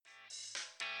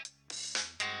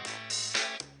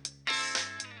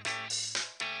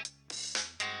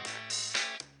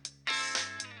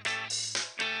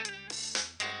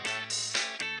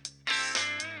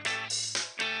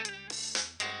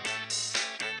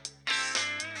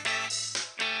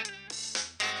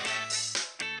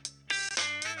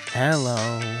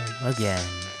Hello again,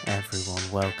 everyone.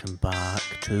 Welcome back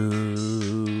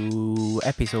to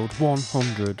episode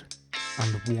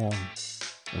 101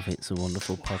 of It's a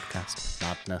Wonderful Podcast.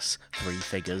 Madness, three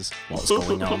figures. What's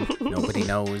going on? Nobody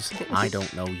knows. I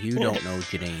don't know. You don't know,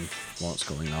 Janine. What's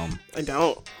going on? I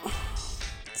don't.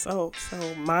 So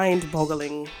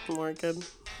mind-boggling, Morgan.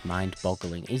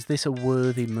 Mind-boggling. Is this a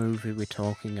worthy movie we're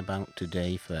talking about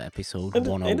today for episode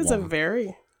 101? It is a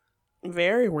very,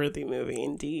 very worthy movie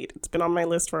indeed. It's been on my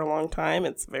list for a long time.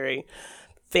 It's a very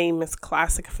famous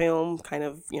classic film, kind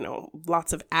of,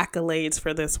 lots of accolades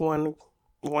for this one.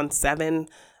 Won 7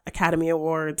 Academy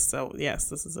Awards. So, yes,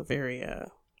 this is a very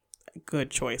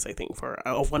good choice, I think, for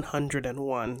a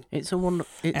 101. It's a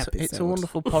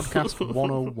wonderful podcast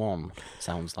 101.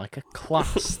 Sounds like a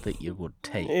class that you would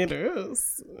take. It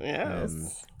is,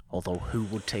 yes. Although who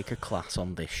would take a class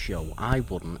on this show? I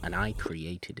wouldn't, and I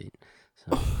created it.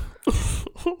 So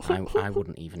I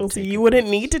wouldn't even so you wouldn't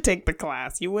need to take the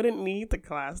class. You wouldn't need the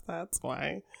class, that's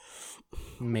why.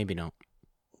 Maybe not.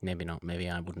 Maybe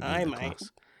I wouldn't need I the might. class.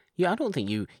 Yeah, I don't think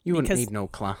you wouldn't need no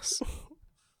class.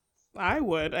 I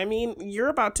would. I mean, you're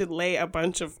about to lay a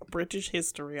bunch of British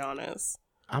history on us.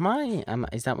 Am I?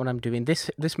 Is that what I'm doing? This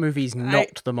movie is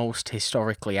not the most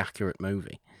historically accurate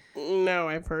movie. No,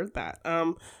 I've heard that.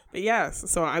 But yes,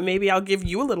 so maybe I'll give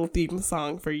you a little theme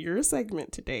song for your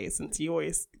segment today, since you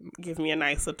always give me a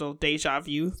nice little deja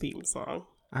vu theme song.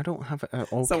 I don't have it.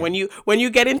 Okay. So when you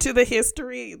get into the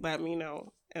history, let me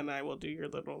know, and I will do your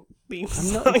little theme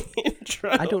song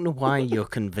intro. I don't know why you're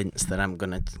convinced that I'm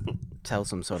gonna tell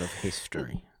some sort of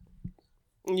history.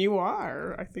 You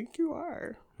are. I think you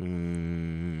are.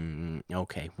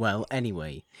 Okay. Well,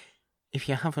 anyway, if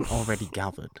you haven't already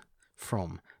gathered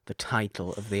from the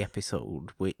title of the episode,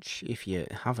 which if you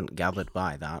haven't gathered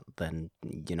by that, then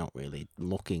you're not really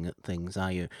looking at things,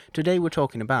 are you? Today we're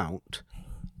talking about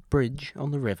Bridge on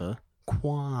the River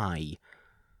Kwai.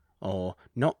 Or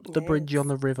not the Bridge on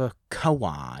the River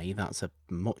Kauai. That's a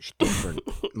much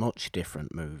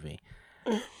different movie.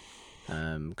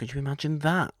 Could you imagine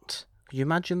that? Could you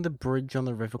imagine the Bridge on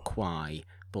the River Kwai,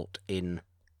 but in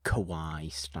Kauai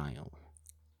style?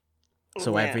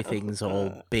 So everything's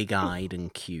all big-eyed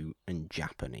and cute and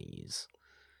Japanese.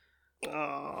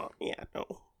 Oh, yeah, no.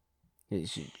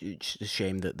 It's a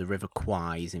shame that the River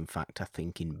Kwai is, in fact, I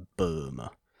think, in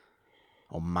Burma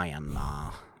or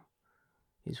Myanmar.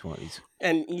 Is what is.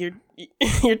 And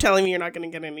you're telling me you're not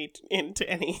going to get into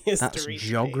any history. That's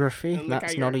geography.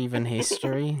 That's not even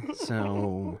history.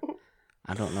 So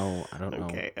I don't know.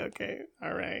 Okay.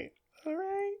 All right.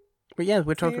 But yeah,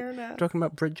 we're talking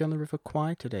about Bridge on the River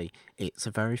Kwai today. It's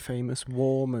a very famous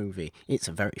war movie. It's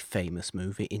a very famous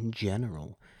movie in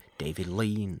general. David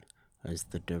Lean as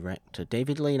the director.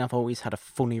 David Lean, I've always had a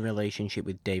funny relationship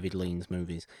with David Lean's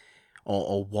movies,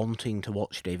 or wanting to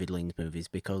watch David Lean's movies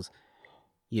because,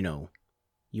 you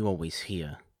always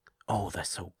hear, oh, they're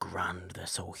so grand, they're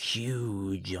so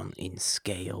huge in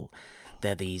scale.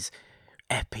 They're these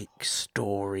epic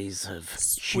stories of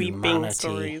sweeping humanity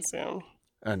stories, yeah.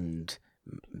 And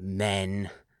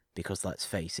men, because let's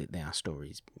face it, they are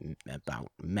stories about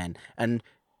men. And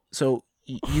so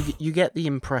you get the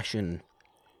impression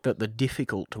that they're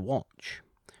difficult to watch,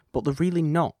 but they're really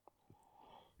not.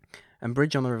 And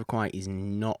Bridge on the River Kwai is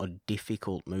not a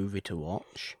difficult movie to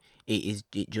watch. It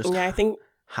just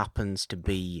happens to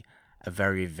be a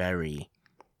very, very,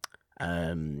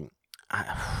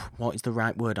 what is the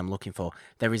right word I'm looking for?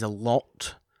 There is a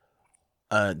lot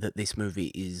that this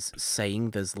movie is saying.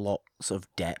 There's lots of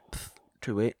depth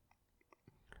to it.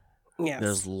 Yes.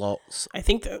 There's lots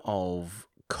of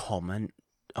comment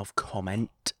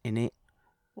in it.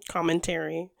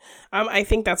 Commentary. I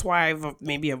think that's why I've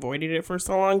maybe avoided it for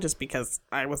so long, just because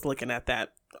I was looking at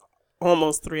that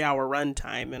almost 3-hour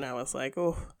runtime, and I was like,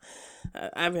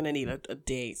 I'm gonna need a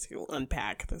day to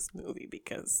unpack this movie,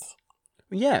 because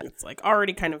it's like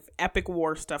already kind of epic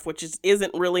war stuff, which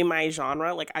isn't really my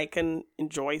genre. Like, I can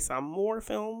enjoy some war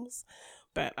films,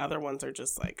 but other ones are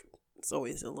just like, it's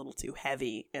always a little too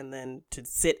heavy, and then to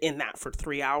sit in that for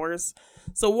 3 hours.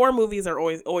 So war movies are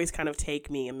always kind of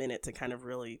take me a minute to kind of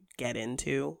really get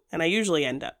into, and I usually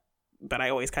end up, but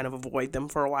I always kind of avoid them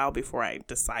for a while before I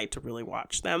decide to really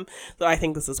watch them. So I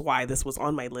think this is why this was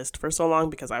on my list for so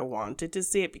long, because I wanted to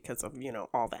see it because of,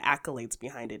 all the accolades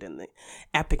behind it and the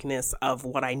epicness of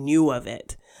what I knew of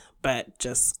it. But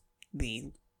just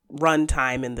the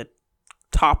runtime and the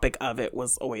topic of it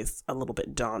was always a little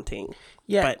bit daunting.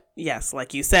 Yeah. But yes,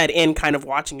 like you said, in kind of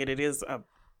watching it, it is a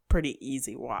pretty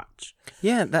easy watch.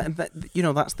 Yeah, that's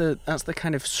the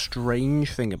kind of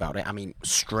strange thing about it. I mean,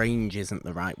 strange isn't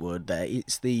the right word there.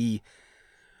 It's the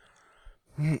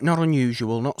Not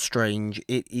unusual, not strange.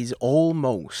 It is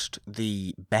almost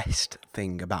the best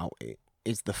thing about it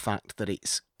is the fact that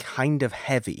it's kind of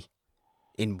heavy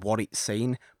in what it's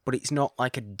saying, but it's not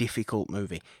like a difficult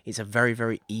movie. It's a very,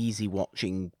 very easy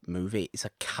watching movie. It's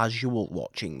a casual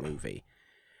watching movie.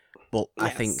 But I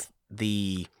think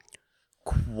the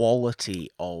quality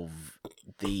of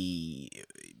the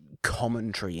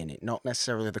commentary in it, not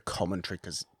necessarily the commentary,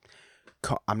 because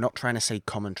I'm not trying to say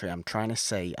commentary, I'm trying to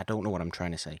say, I don't know what I'm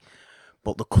trying to say,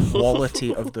 but the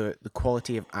quality of the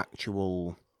quality of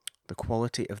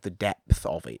the depth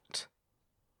of it,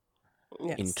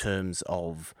 in terms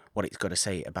of what it's got to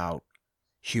say about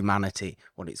humanity,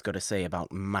 what it's got to say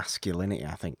about masculinity,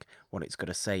 I think, what it's got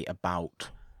to say about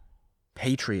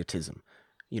patriotism,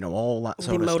 all that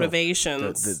sort of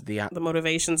motivations, stuff. The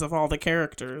motivations of all the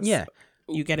characters. Yeah.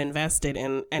 You get invested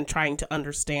in and trying to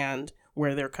understand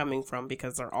where they're coming from,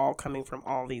 because they're all coming from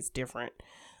all these different,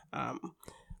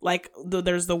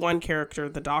 there's the one character,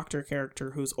 the doctor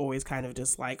character, who's always kind of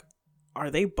just like,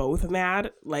 are they both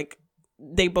mad? Like,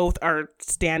 they both are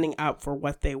standing up for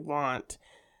what they want,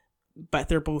 but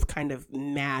they're both kind of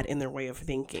mad in their way of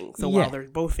thinking. So while they're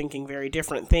both thinking very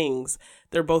different things,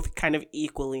 they're both kind of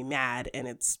equally mad, and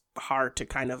it's hard to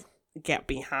kind of get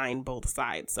behind both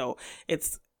sides. So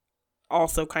it's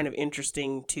also kind of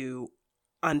interesting to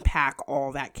unpack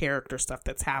all that character stuff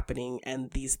that's happening and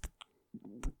these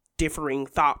differing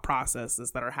thought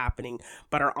processes that are happening,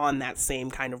 but are on that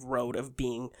same kind of road of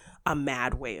being a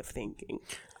mad way of thinking.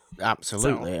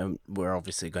 Absolutely. And we're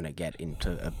obviously going to get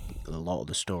into a lot of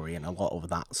the story and a lot of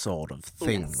that sort of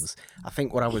things. Yes. I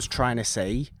think what I was trying to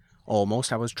say, I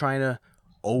was trying to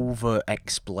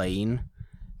over-explain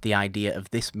the idea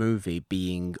of this movie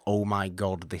being, oh my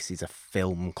god, this is a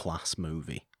film class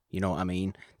movie. You know what I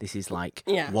mean? This is like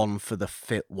one for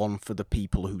the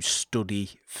people who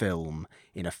study film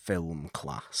in a film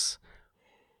class.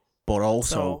 But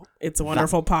also, so it's a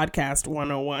wonderful podcast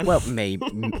 101. Well, maybe,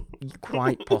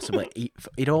 quite possibly.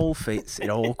 It all fits. It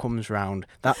all comes round.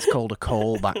 That's called a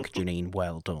callback, Janine.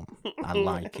 Well done. I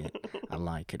like it. I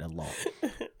like it a lot.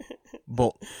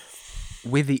 But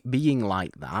with it being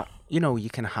like that, you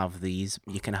can have this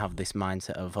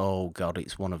mindset of, oh god,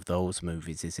 it's one of those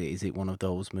movies. Is it one of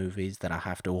those movies that I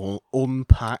have to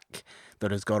unpack,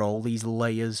 that has got all these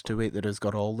layers to it, that has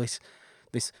got all this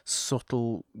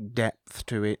subtle depth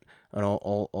to it, and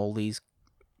all these,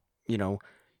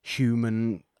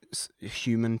 human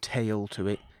tale to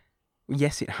it?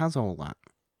 Yes, it has all that.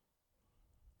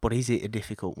 But is it a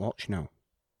difficult watch? No.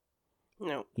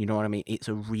 No. You know what I mean? It's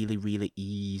a really, really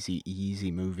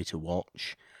easy movie to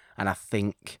watch. And I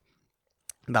think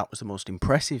that was the most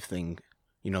impressive thing.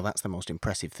 That's the most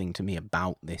impressive thing to me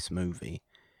about this movie,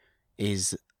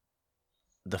 is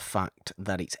the fact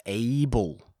that it's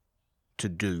able to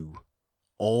do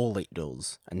all it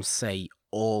does and say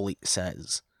all it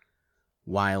says,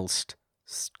 whilst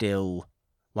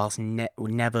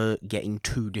never getting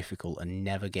too difficult and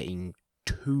never getting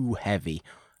too heavy.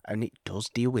 And it does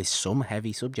deal with some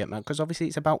heavy subject matter, because obviously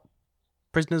it's about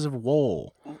prisoners of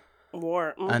war.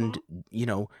 And,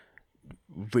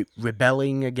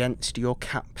 rebelling against your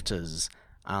captors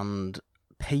and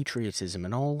patriotism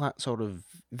and all that sort of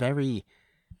very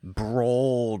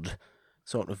broad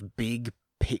sort of big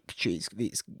picture.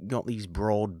 It's got these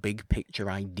broad big picture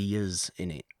ideas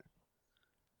in it.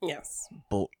 Yes.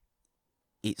 But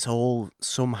it's all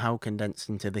somehow condensed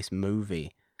into this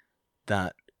movie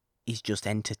that is just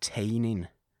entertaining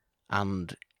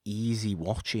and easy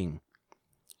watching.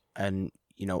 And,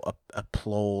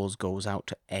 applause goes out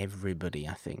to everybody,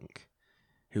 I think,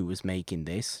 who was making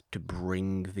this, to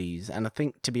bring these. And I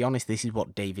think, to be honest, this is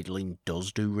what David Lean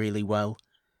does do really well,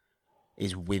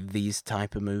 is with these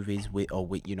type of movies, with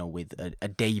a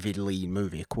David Lean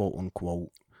movie, a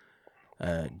quote-unquote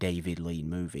David Lean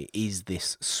movie, is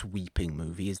this sweeping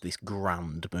movie, is this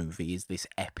grand movie, is this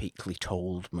epically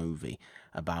told movie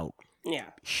about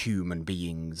human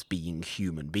beings being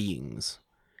human beings.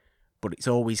 But it's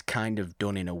always kind of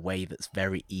done in a way that's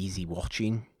very easy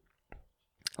watching.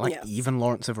 Even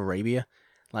Lawrence of Arabia,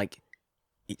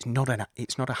 it's not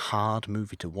a hard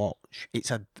movie to watch.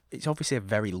 It's obviously a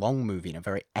very long movie and a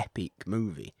very epic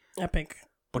movie. Epic.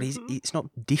 But it's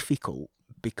not difficult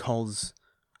because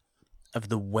of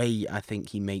the way I think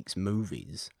he makes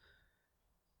movies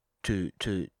to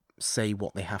say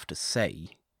what they have to say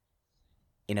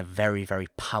in a very, very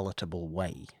palatable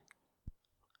way.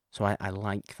 So I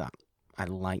like that. I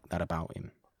like that about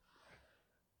him.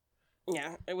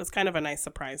 Yeah, it was kind of a nice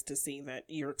surprise to see that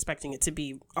you're expecting it to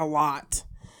be a lot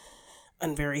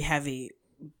and very heavy,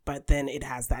 but then it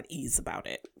has that ease about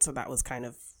it. So that was kind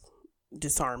of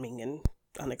disarming and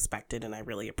unexpected, and I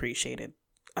really appreciated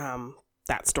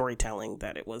that storytelling,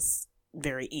 that it was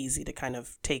very easy to kind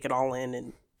of take it all in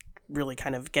and really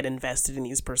kind of get invested in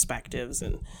these perspectives.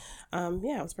 And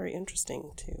it was very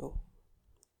interesting to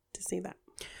see that.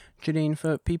 Janine,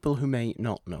 for people who may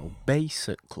not know,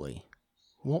 basically,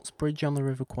 what's Bridge on the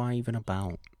River Kwai even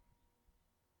about?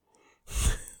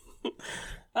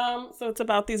 So it's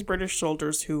about these British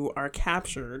soldiers who are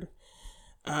captured,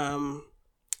 and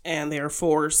they are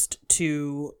forced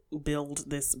to build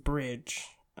this bridge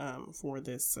for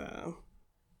this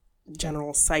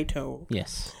General Saito.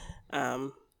 Yes.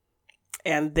 And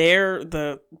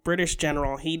the British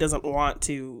general, he doesn't want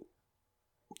to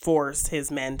force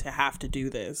his men to have to do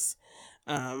this.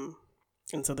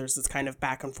 And so there's this kind of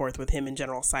back and forth with him and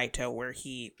General Saito, where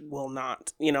he will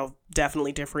not,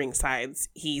 definitely differing sides.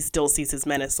 He still sees his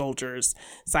men as soldiers.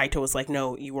 Saito is like,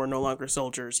 no, you are no longer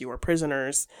soldiers, you are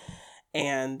prisoners.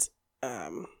 And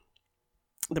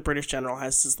the British general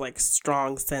has this like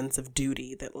strong sense of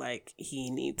duty that like he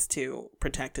needs to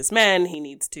protect his men. He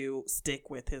needs to stick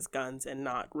with his guns and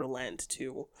not relent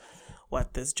to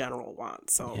what this general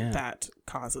wants. So that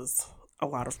causes a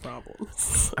lot of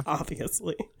problems,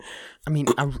 obviously. I mean,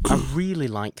 I really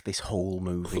like this whole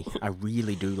movie. I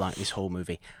really do like this whole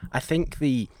movie. I think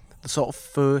the sort of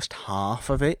first half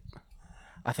of it,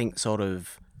 I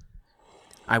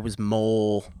was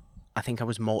more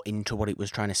into what it was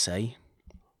trying to say.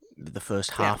 The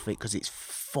first half of it, because it's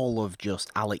full of just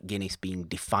Alec Guinness being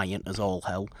defiant as all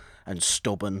hell and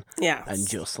stubborn. Yeah. And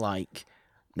just like,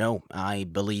 no, I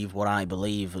believe what I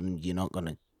believe, and you're not going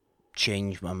to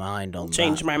change my mind on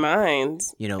my mind.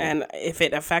 And if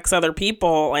it affects other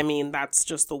people, I mean, that's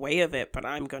just the way of it, but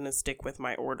I'm going to stick with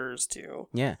my orders too.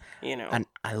 Yeah. And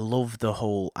I love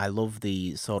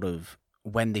the sort of,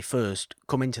 when they first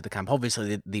come into the camp,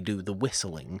 obviously they do the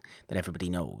whistling that everybody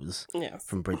knows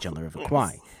from Bridge on the River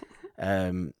Kwai.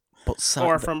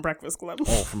 Or from Breakfast Club.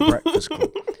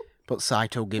 But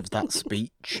Saito gives that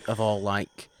speech of all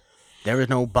like, there are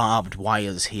no barbed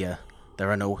wires here.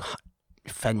 There are no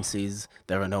fences.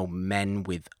 There are no men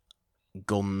with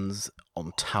guns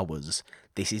on towers.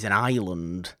 This is an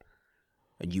island,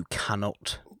 and you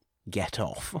cannot get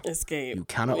off. Escape. You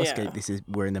cannot escape.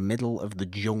 We're in the middle of the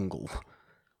jungle.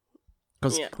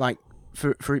 Because like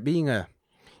for it being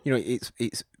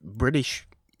it's British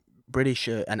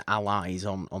and allies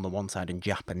on the one side and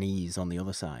Japanese on the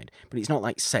other side, but it's not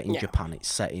like set in Japan.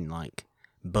 It's set in like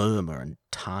Burma and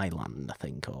Thailand, I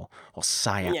think, or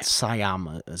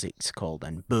Siam as it's called.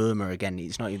 And Burma again.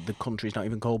 It's not, the country's not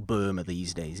even called Burma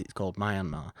these days. It's called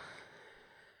Myanmar.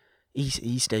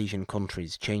 East Asian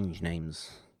countries change names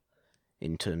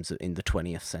in the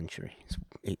 20th century.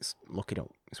 It's look it up.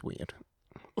 It's weird.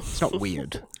 It's not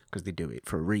weird because they do it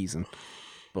for a reason.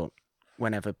 But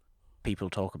whenever people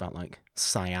talk about like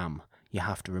Siam, you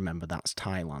have to remember that's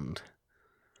Thailand.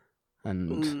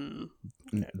 And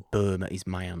Burma is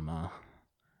Myanmar.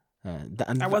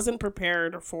 I wasn't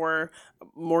prepared for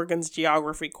Morgan's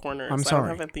Geography Corner. I'm sorry. I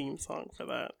don't have a theme song for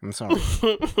that. I'm sorry.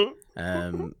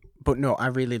 But no, I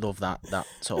really love that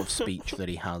sort of speech that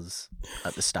he has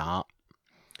at the start.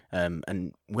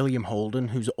 And William Holden,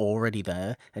 who's already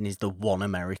there and is the one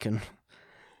American.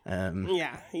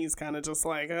 He's kind of just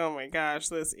like, oh my gosh,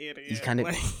 this idiot. He's kind of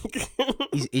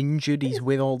he's injured. He's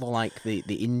with all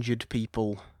the injured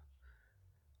people.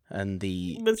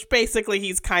 Which basically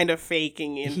he's kind of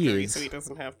faking injury so he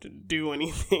doesn't have to do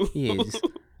anything. He is.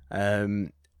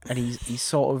 And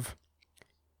he's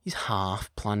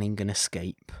half planning an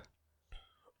escape.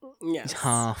 Yes. He's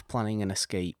half planning an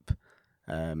escape.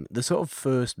 The sort of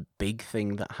first big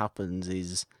thing that happens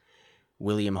is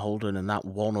William Holden and that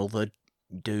one other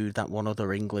dude, that one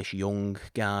other English young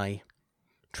guy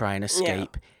try and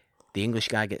escape. Yeah. The English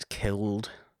guy gets killed.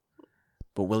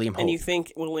 But and you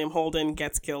think William Holden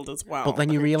gets killed as well. But then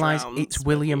you realise it's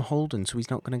William Holden, so he's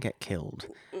not going to get killed.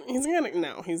 He's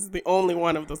the only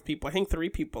one of those people. I think 3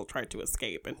 people tried to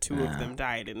escape, and 2 of them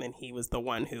died, and then he was the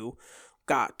one who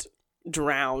got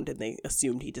drowned, and they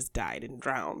assumed he just died and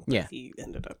drowned. But he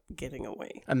ended up getting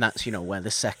away. And that's, where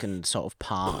the second sort of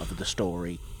part of the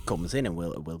story comes in, and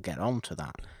we'll get on to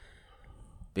that.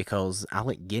 Because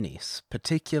Alec Guinness,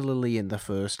 particularly in the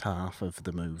first half of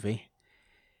the movie,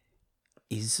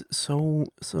 is so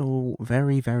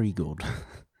very, very good.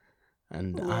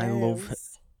 And I love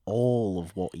all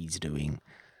of what he's doing.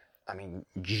 I mean,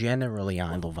 generally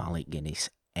I love Alec Guinness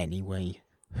anyway.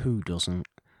 Who doesn't?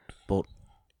 But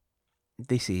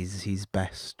this is his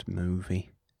best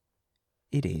movie.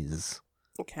 It is.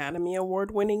 Academy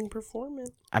Award-winning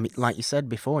performance. I mean, like you said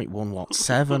before, it won,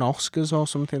 7 Oscars or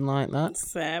something like that?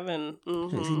 7.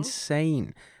 Mm-hmm. It's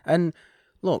insane. And,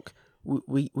 look,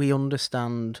 we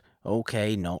understand.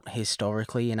 Okay, not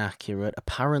historically inaccurate.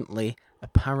 Apparently,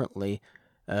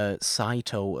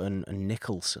 Saito and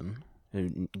Nicholson,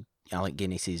 Alec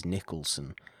Guinness is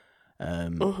Nicholson,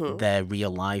 their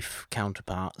real life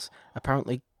counterparts.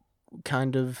 Apparently,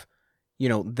 kind of,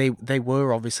 they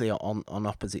were obviously on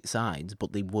opposite sides,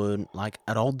 but they weren't like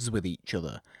at odds with each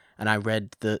other. And I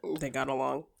read that they got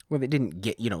along. Well, they didn't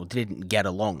get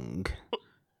along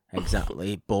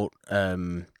exactly, but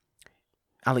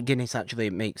Alec Guinness actually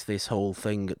makes this whole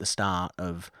thing at the start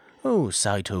of, oh,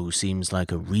 Saito seems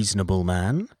like a reasonable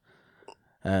man.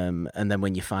 And then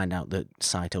when you find out that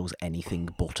Saito's anything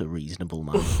but a reasonable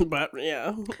man. But,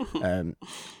 yeah.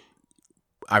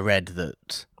 I read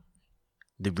that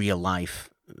the real life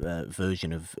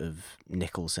version of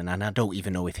Nicholson, and I don't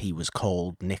even know if he was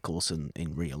called Nicholson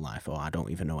in real life, or I don't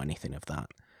even know anything of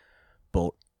that.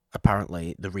 But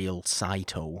apparently the real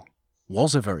Saito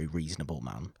was a very reasonable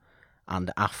man.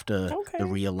 And after the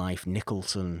real life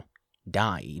Nicholson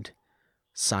died,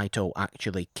 Saito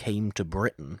actually came to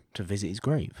Britain to visit his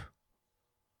grave.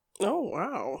 Oh,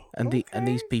 wow. And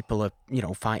these people are,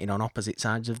 fighting on opposite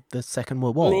sides of the Second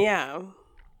World War. Yeah.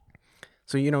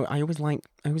 So, I always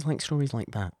like stories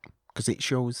like that, because it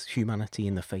shows humanity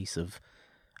in the face of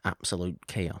absolute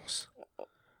chaos.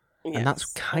 Yes, and that's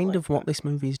kind of what this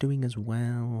movie is doing as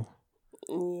well.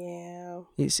 Yeah.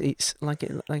 It's like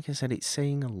I said, it's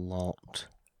saying a lot.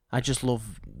 I just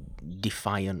love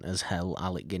defiant as hell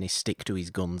Alec Guinness. Stick to his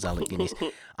guns, Alec Guinness.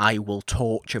 I will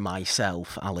torture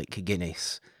myself, Alec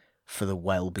Guinness, for the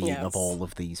well-being of all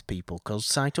of these people. Because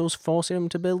Saito's forcing him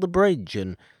to build a bridge,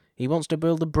 and he wants to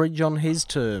build a bridge on his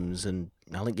terms, and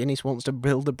Alec Guinness wants to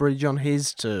build a bridge on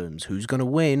his terms. Who's going to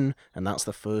win? And that's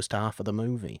the first half of the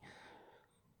movie.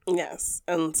 Yes.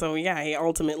 And so, yeah, he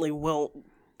ultimately will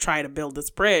try to build this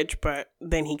bridge, but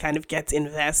then he kind of gets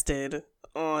invested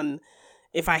on,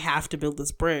 if I have to build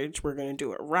this bridge, we're going to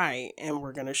do it right, and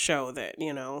we're going to show that,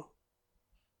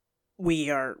 we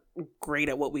are great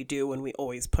at what we do, and we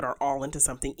always put our all into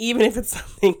something, even if it's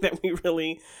something that we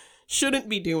really shouldn't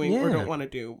be doing or don't want to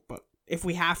do. But if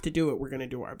we have to do it, we're going to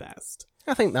do our best.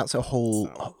 I think that's a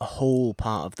whole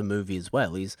part of the movie as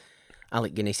well, is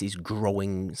Alec Guinness's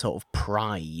growing sort of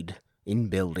pride in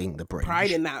building the bridge.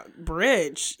 Pride in that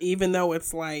bridge, even though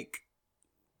it's like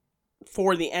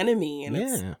for the enemy and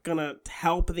it's gonna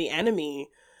help the enemy.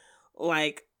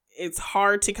 Like, it's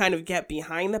hard to kind of get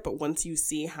behind that, but once you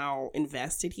see how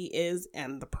invested he is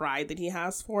and the pride that he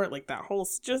has for it, like that whole,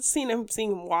 just seeing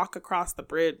him walk across the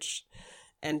bridge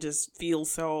and just feel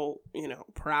so,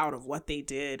 proud of what they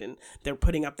did. And they're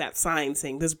putting up that sign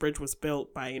saying this bridge was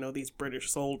built by, these British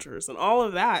soldiers and all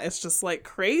of that. It's just like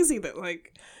crazy that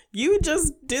like you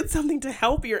just did something to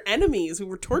help your enemies who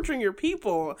were torturing your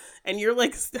people. And you're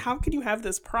like, how can you have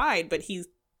this pride? But he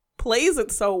plays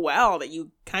it so well that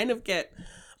you kind of get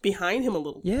behind him a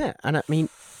little. Yeah. And I mean,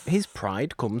 his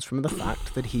pride comes from the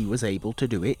fact that he was able to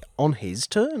do it on his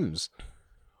terms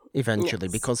eventually,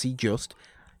 because he just,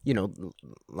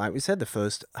 like we said, the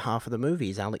first half of the movie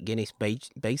is Alec Guinness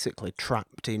basically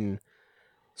trapped in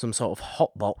some sort of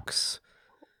hotbox,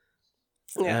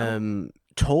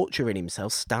 torturing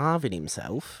himself, starving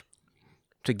himself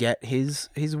to get his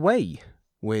way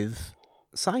with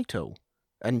Saito.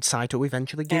 And Saito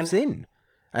eventually gives in.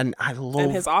 And I love...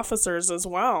 And his officers as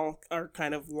well are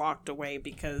kind of locked away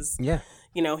because,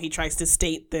 he tries to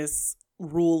state this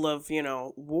rule of,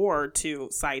 war to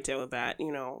Saito that,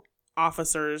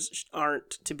 officers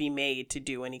aren't to be made to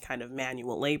do any kind of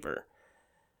manual labor.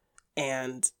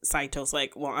 And Saito's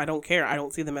like, well, I don't care. I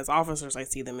don't see them as officers. I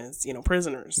see them as,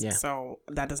 prisoners. Yeah. So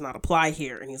that does not apply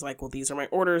here. And he's like, well, these are my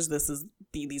orders.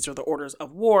 These are the orders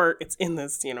of war. It's in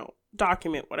this,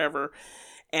 document, whatever.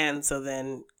 And so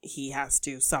then he has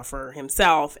to suffer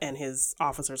himself, and his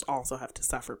officers also have to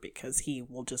suffer because he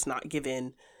will just not give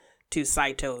in to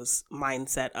Saito's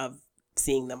mindset of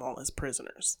seeing them all as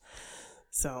prisoners.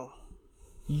 So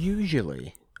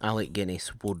usually Alec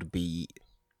Guinness would be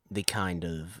the kind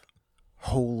of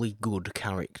wholly good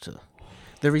character.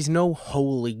 There is no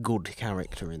wholly good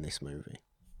character in this movie.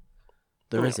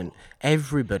 There isn't.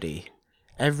 Everybody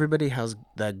has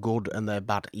their good and their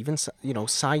bad. Even,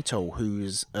 Saito,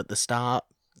 who's at the start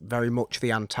very much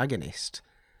the antagonist,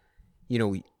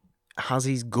 has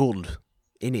his good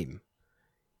in him.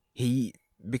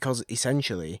 Because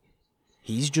essentially,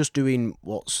 he's just doing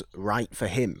what's right for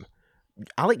him.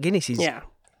 Alec Guinness is... Yeah.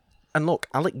 And look,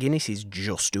 Alec Guinness is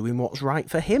just doing what's right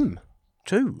for him,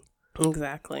 too.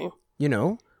 Exactly.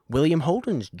 William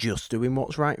Holden's just doing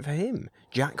what's right for him.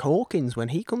 Jack Hawkins, when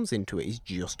he comes into it, is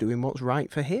just doing what's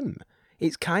right for him.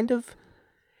 It's kind of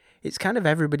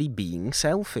everybody being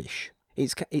selfish.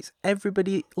 It's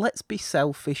everybody. Let's Be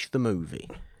Selfish. The movie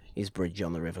is Bridge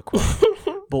on the River Kwai.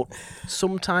 But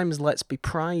sometimes let's be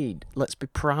proud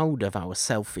of our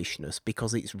selfishness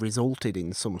because it's resulted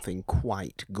in something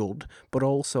quite good. But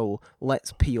also,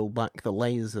 let's peel back the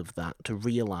layers of that to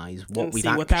realise what and we've see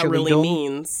actually what that really done.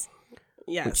 means.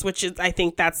 Yes, which is, I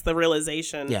think that's the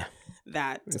realization. Yeah,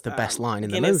 that it's the best line in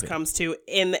the Guinness movie. comes to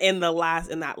in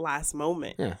that last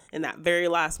moment. Yeah. In that very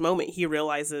last moment, he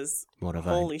realizes,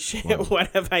 Holy shit,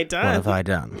 what have I done? What have I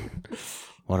done?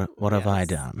 What have I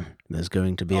done? There's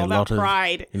going to be All a that lot of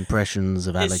pride impressions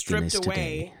of is Alec stripped Guinness away.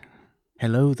 today.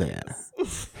 Hello there.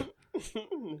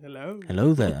 Hello.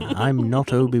 Hello there. I'm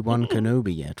not Obi-Wan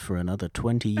Kenobi yet for another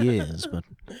 20 years, but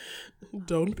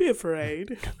Don't be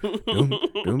afraid.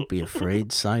 don't be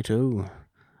afraid, Saito.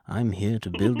 I'm here to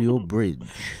build your bridge.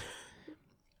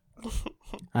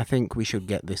 I think we should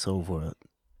get this over.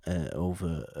 I'm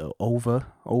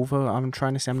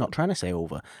trying to say. I'm not trying to say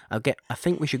over. I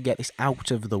think we should get this out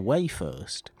of the way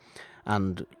first,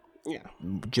 and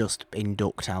just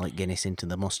induct Alec Guinness into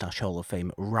the Mustache Hall of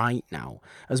Fame right now.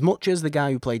 As much as the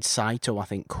guy who played Saito, I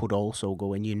think, could also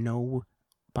go in.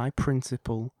 By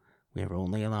principle, we're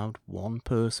only allowed one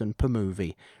person per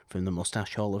movie from the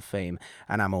Mustache Hall of Fame,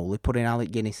 and I'm only putting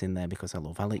Alec Guinness in there because I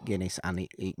love Alec Guinness, and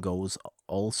it goes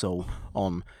also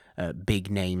on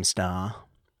Big Name Star.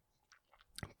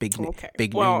 Big name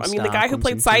well, I mean, the guy who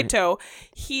played into Saito,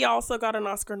 he also got an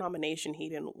Oscar nomination. He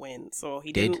didn't win, so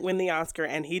he didn't win the Oscar,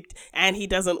 and he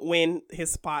doesn't win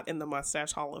his spot in the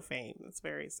Mustache Hall of Fame. That's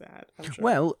very sad. I'm sure.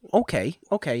 Well, okay.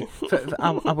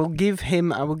 I will give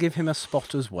him a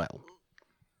spot as well.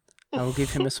 I will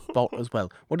give him a spot as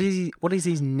well. What is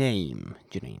his name,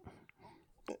 Janine?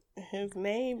 His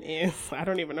name is, I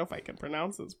don't even know if I can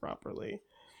pronounce this properly.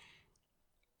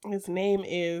 His name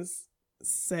is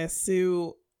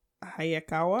Sesu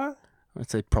Hayakawa.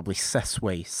 I'd say probably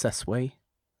Sesue.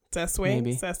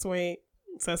 Maybe. Sesue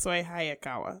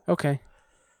Hayakawa. Okay.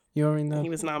 You're in the... He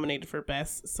was nominated for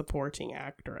Best Supporting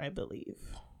Actor, I believe.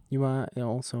 You are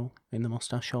also in the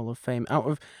Mustache Hall of Fame.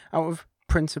 Out of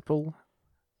principle...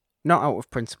 Not out of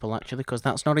principle, actually, because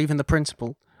that's not even the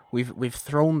principle. We've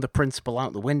thrown the principle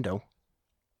out the window.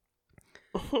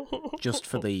 just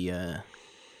for the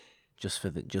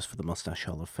Mustache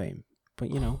Hall of Fame. But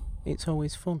it's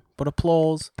always fun. But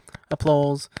applause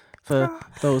for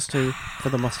those two for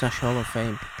the Mustache Hall of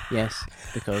Fame. Yes,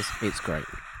 because it's great.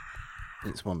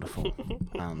 It's wonderful,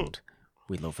 and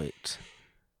we love it.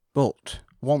 But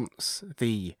once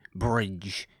the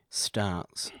bridge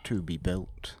starts to be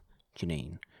built,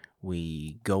 Janine,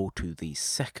 we go to the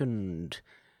second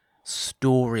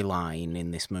storyline in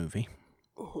this movie.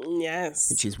 Yes.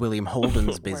 Which is William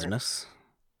Holden's business.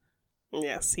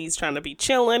 Yes, he's trying to be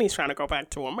chilling. He's trying to go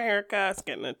back to America. He's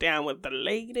getting it down with the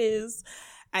ladies.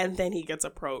 And then he gets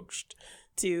approached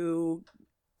to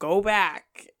go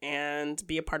back and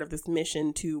be a part of this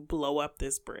mission to blow up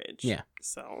this bridge. Yeah.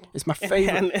 So it's my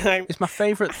favorite. It's my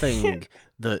favorite thing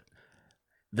that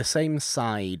the same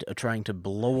side are trying to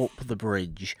blow up the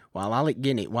bridge while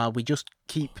we just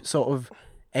keep sort of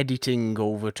editing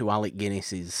over to Alec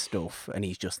Guinness's stuff, and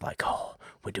he's just like, "Oh,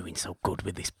 we're doing so good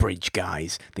with this bridge,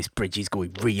 guys. This bridge is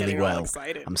going really well.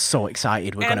 I'm so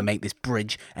excited. We're going to make this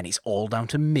bridge, and it's all down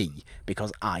to me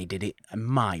because I did it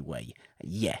my way.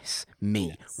 Yes,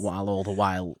 me." Yes. While all the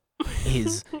while,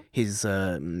 his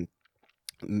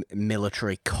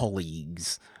military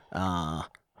colleagues are,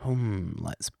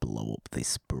 let's blow up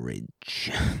this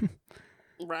bridge.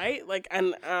 Right?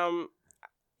 And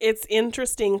it's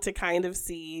interesting to kind of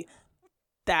see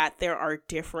that there are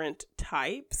different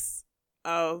types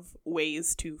of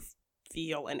ways to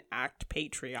feel and act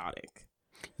patriotic.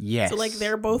 Yes. So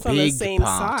they're both on the same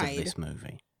side. Of this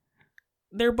movie.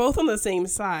 They're both on the same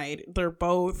side. They're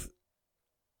both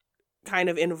kind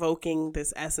of invoking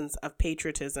this essence of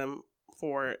patriotism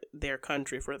for their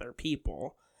country, for their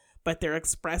people, but they're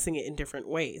expressing it in different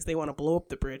ways. They want to blow up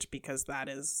the bridge because that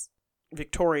is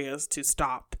victorious to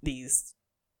stop these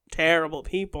terrible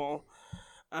people.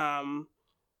 But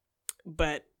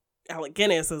Alec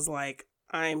Guinness is like,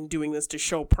 I'm doing this to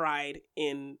show pride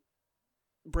in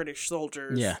British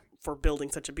soldiers for building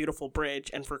such a beautiful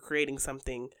bridge and for creating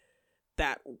something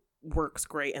that works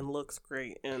great and looks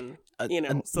great. And,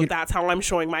 that's how I'm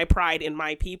showing my pride in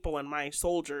my people and my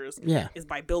soldiers is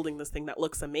by building this thing that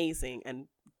looks amazing and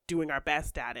doing our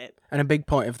best at it. And a big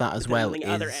point of that as well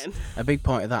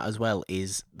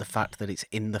is the fact that it's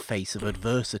in the face of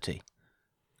adversity.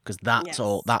 Because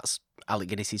that's Alec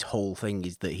Guinness's whole thing,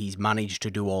 is that he's managed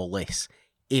to do all this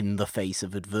in the face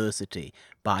of adversity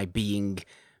by being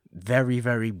very,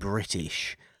 very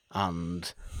British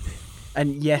and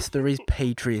And yes, there is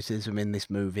patriotism in this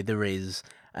movie. There is,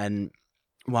 and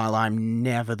while I'm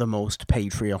never the most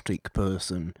patriotic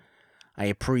person, I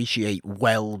appreciate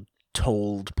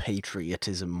well-told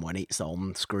patriotism when it's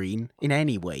on screen in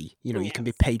any way. You know, you can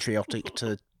be patriotic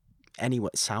to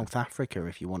anywhere. South Africa,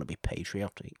 if you want to be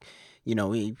patriotic. You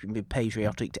know, you can be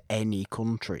patriotic to any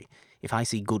country. If I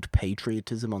see good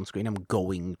patriotism on screen, I'm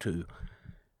going to,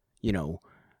 you know,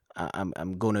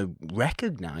 I'm going to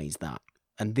recognise that.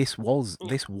 And this was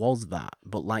that.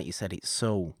 But like you said, it's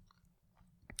so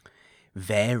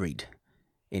varied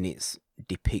in its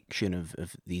depiction of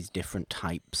these different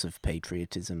types of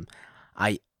patriotism.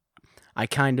 I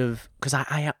kind of, because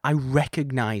I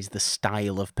recognise the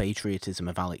style of patriotism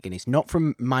of Alec Guinness, not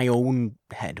from my own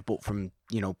head, but from,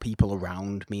 you know, people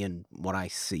around me and what I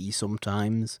see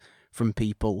sometimes from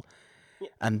people. Yeah.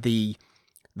 And the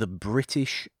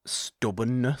British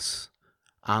stubbornness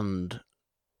and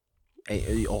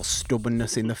or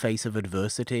stubbornness in the face of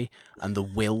adversity and the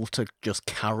will to just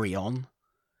carry on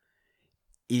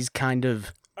is kind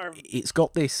of, it's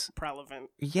got this prevalent.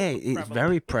 Yeah, it's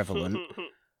very prevalent.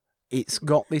 It's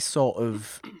got this sort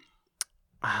of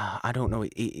I don't know,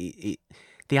 it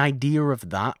the idea of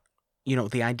that, you know,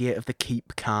 the idea of the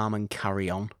keep calm and carry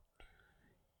on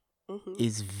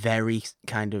is very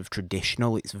kind of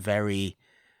traditional. It's very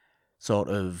sort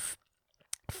of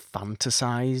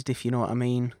fantasized, if you know what I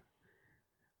mean.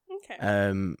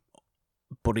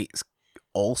 But it's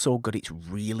also got its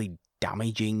really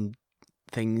damaging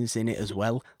things in it as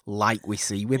well, like we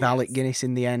see with Alec Guinness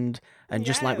in the end, and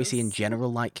just like we see in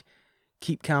general, like,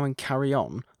 keep calm and carry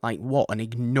on, like what, and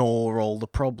ignore all the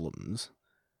problems,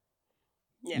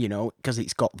 you know, because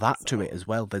it's got that to it as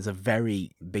well. There's a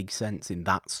very big sense in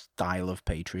that style of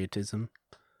patriotism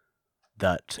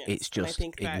that it's just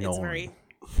ignoring.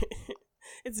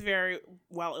 It's very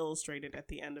well illustrated at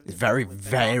the end of the film. Very,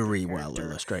 very well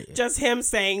illustrated. Just him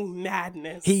saying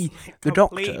madness. The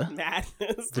doctor.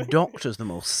 Madness. The doctor's the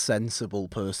most sensible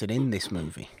person in this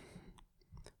movie.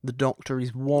 The doctor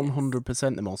is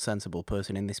 100% the most sensible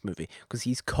person in this movie because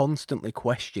he's constantly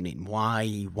questioning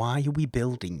why are we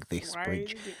building this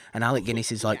bridge? And Alec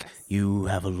Guinness is like, you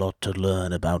have a lot to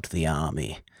learn about the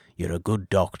army. You're a good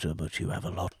doctor, but you have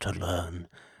a lot to learn.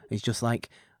 He's just like,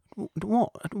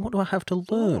 what do I have to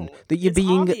learn? That you're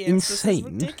being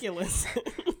insane? This is ridiculous.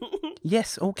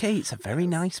 Yes, okay, it's a very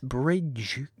nice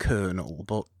bridge, Colonel,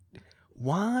 but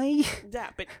why?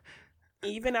 Yeah, but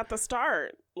even at the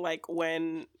start, like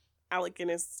when Alec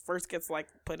Guinness first gets like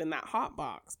put in that hot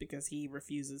box because he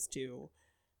refuses to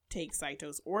take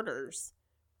Saito's orders.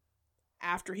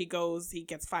 After he goes, he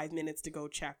gets 5 minutes to go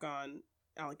check on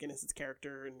Alec Guinness's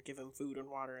character and give him food and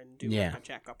water and do like a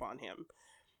checkup on him.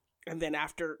 And then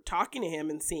after talking to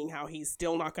him and seeing how he's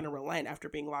still not going to relent after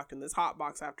being locked in this hot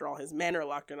box, after all his men are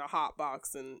locked in a hot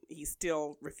box, and he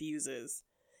still refuses.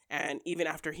 And even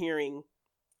after hearing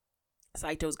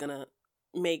Saito's going to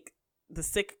make the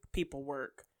sick people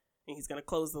work, and he's going to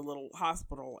close the little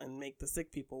hospital and make the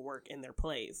sick people work in their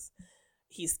place,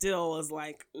 he still is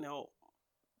like, no,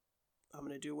 I'm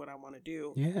going to do what I want to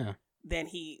do. Yeah. Then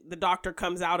the doctor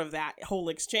comes out of that whole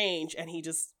exchange and he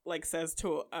just like says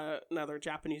to another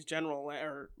Japanese general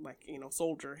or like, you know,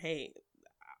 soldier, hey,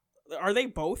 are they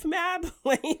both mad?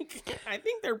 Like, I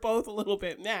think they're both a little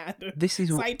bit mad. This is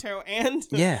Saito and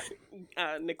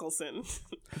Nicholson.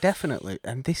 Definitely.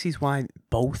 And this is why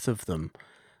both of them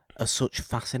are such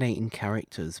fascinating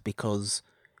characters, because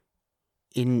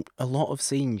in a lot of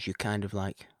scenes, you're kind of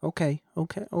like, okay,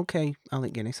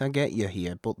 Alec Guinness, I get you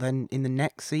here. But then in the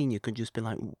next scene, you could just be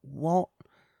like, what?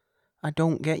 I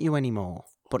don't get you anymore.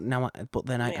 But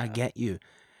then I get you.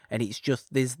 And it's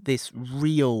just, there's this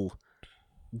real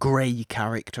grey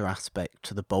character aspect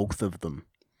to the both of them.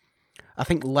 I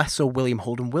think less so William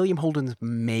Holden. William Holden's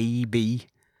maybe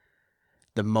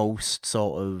the most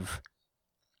sort of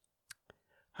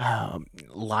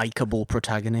likable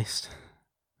protagonist.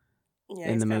 Yeah,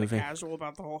 in the movie. He's kind of casual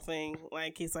about the whole thing.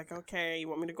 Like, he's like, okay, you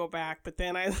want me to go back? But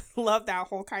then I love that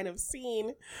whole kind of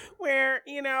scene where,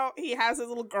 you know, he has his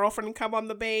little girlfriend come on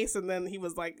the base and then he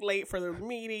was, like, late for the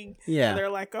meeting. Yeah. And they're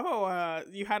like, oh,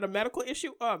 you had a medical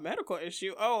issue? Oh, medical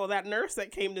issue? Oh, that nurse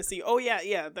that came to see. Oh,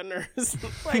 yeah, the nurse.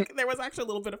 Like, there was actually a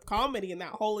little bit of comedy in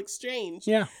that whole exchange.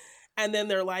 Yeah. And then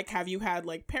they're like, have you had,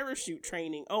 like, parachute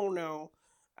training? Oh, no.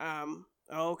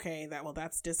 Okay,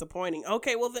 that's disappointing.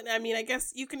 Okay, well then, I mean, I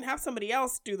guess you can have somebody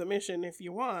else do the mission if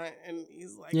you want. And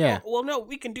he's like, Yeah. oh, well, no,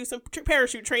 we can do some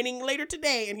parachute training later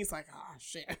today. And he's like, oh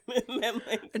shit. And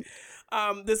then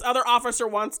this other officer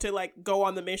wants to like go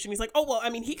on the mission. He's like, oh well, I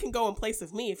mean, he can go in place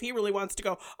of me if he really wants to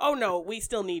go. Oh no, we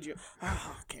still need you.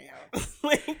 Oh, okay.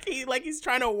 He's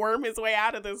trying to worm his way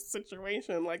out of this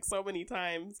situation like so many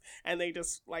times, and they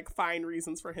just like find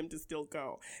reasons for him to still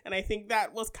go. And I think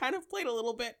that was kind of played a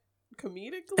little bit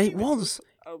comedically. It was.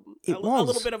 A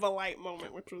little bit of a light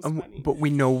moment, which was funny. But we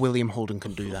know William Holden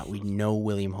can do that.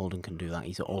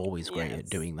 He's always great at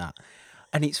doing that.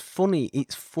 And it's funny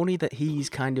that he's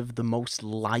kind of the most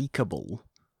likable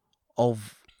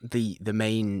of the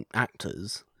main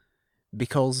actors,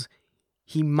 because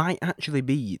he might actually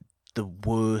be the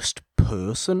worst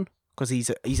person, because he's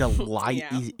a liar.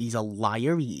 He's a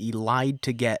liar. He lied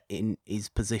to get in his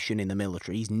position in the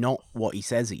military. He's not what he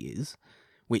says he is,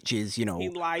 which is, he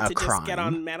lied to just get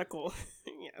on medical.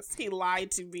 Yes, he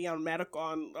lied to be on medical,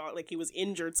 like he was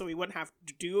injured, so he wouldn't have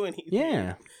to do anything.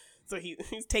 Yeah. So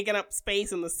he's taking up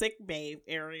space in the sick bay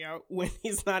area when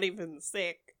he's not even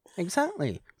sick.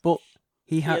 Exactly, but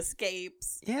he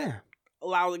escapes. Yeah.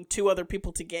 Allowing 2 other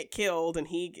people to get killed, and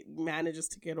he manages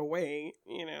to get away.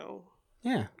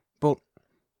 Yeah, but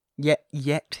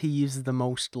yet he is the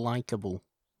most likable.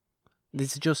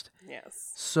 There's just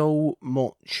so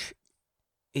much.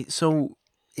 It's so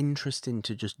interesting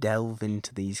to just delve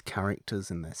into these characters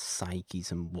and their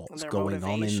psyches and what's going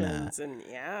on in there. And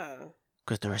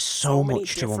because there is so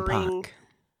much to unpack.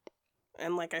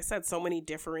 And like I said, so many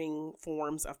differing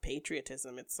forms of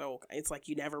patriotism. It's like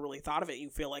you never really thought of it. You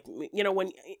feel like,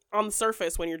 when on the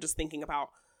surface, when you're just thinking about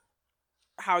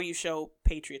how you show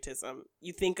patriotism,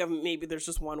 you think of maybe there's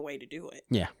just one way to do it.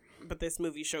 Yeah. But this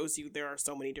movie shows you there are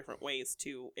so many different ways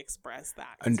to express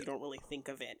that, because you don't really think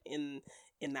of it in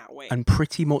that way. And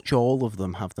pretty much all of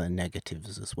them have their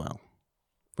negatives as well,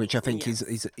 which I think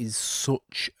is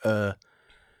such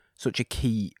a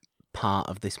key part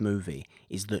of this movie,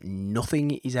 is that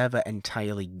nothing is ever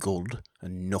entirely good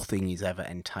and nothing is ever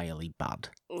entirely bad.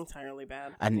 Entirely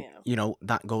bad. And,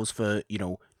 that goes for,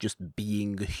 just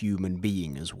being a human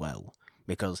being as well.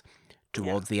 Because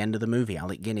towards the end of the movie,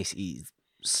 Alec Guinness is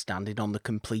standing on the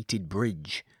completed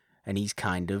bridge and he's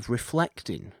kind of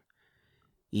reflecting.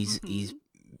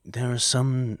 There are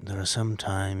some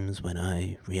times when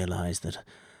I realize that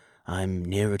I'm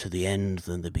nearer to the end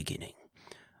than the beginning.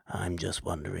 I'm just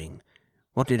wondering,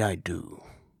 what did I do?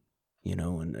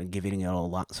 And giving it all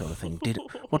that sort of thing.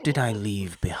 What did I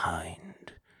leave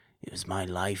behind? Is my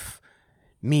life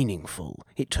meaningful?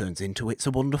 It turns into It's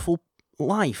a Wonderful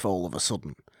Life all of a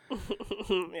sudden.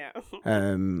 Yeah.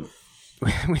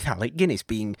 With Alec Guinness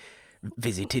being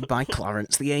visited by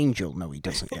Clarence the Angel. No, he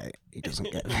doesn't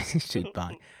get visited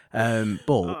by.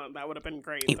 But that would have been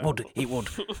great. It would.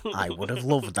 I would have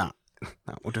loved that.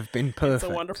 That would have been perfect.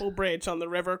 It's a wonderful bridge on the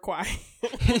River Kwai.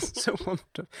 It's a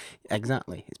wonderful.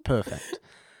 Exactly, it's perfect.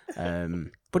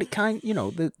 But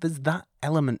it there's that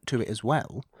element to it as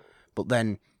well. But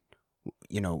then,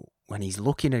 when he's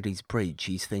looking at his bridge,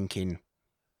 he's thinking,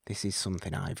 "This is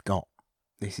something I've got.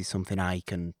 This is something I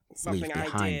can leave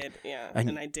behind." I did,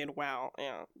 and I did well.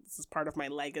 Yeah, this is part of my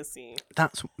legacy.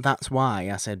 That's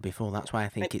why I said before. That's why I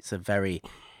think it's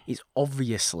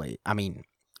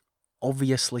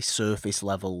obviously surface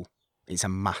level. It's a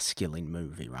masculine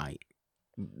movie, right?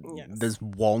 Yes. There's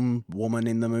one woman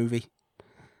in the movie.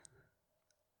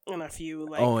 And a few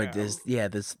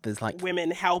there's like women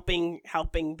helping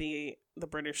the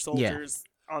British soldiers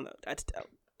on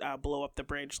blow up the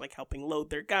bridge, like helping load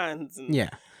their guns and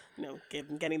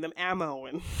getting them ammo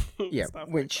and stuff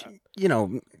which like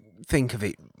that. Think of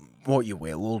it what you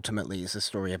will. Ultimately, it's a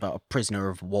story about a prisoner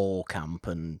of war camp,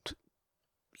 and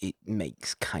it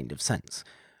makes kind of sense.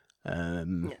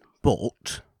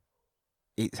 But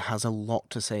it has a lot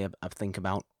to say, I think,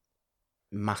 about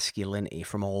masculinity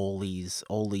from all these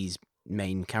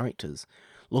main characters.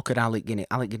 Look at Alec Guinness.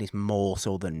 Alec Guinness more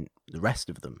so than the rest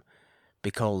of them,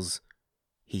 because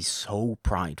he's so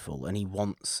prideful and he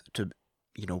wants to,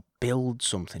 build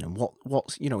something. And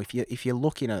what's if you're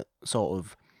looking at sort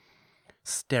of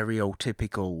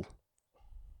stereotypical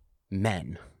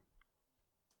men,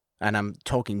 and I'm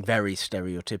talking very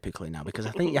stereotypically now because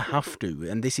I think you have to,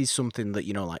 and this is something that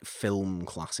like film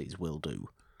classes will do.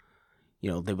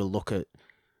 They will look at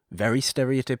very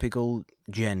stereotypical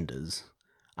genders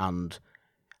and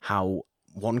how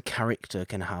one character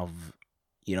can have,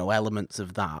 elements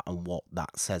of that and what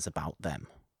that says about them.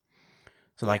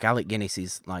 So, like, Alec Guinness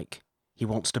is, like, he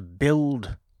wants to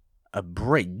build a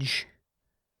bridge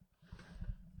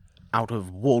out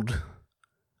of wood,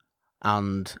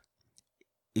 and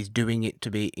is doing it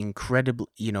to be incredible.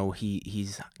 You know,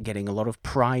 he's getting a lot of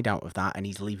pride out of that, and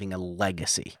he's leaving a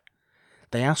legacy.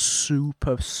 They are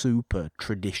super, super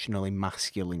traditionally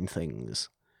masculine things.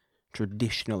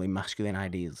 Traditionally masculine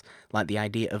ideas. Like the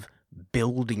idea of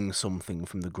building something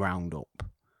from the ground up.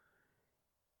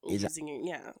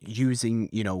 Using,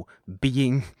 you know,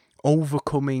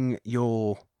 overcoming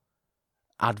your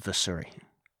adversary.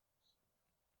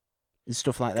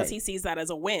 Stuff like that. Because he sees that as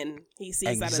a win. He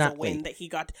sees that as a win that he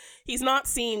got. He's not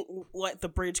seeing what the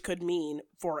bridge could mean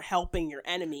for helping your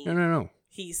enemy. No.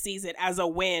 He sees it as a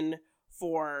win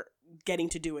for getting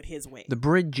to do it his way. The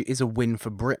bridge is a win for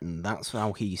Britain. That's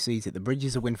how he sees it. The bridge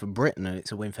is a win for Britain, and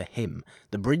it's a win for him.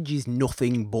 The bridge is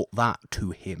nothing but that to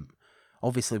him.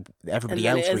 Obviously, everybody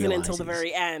else realizes. And it isn't until the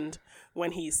very end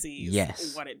when he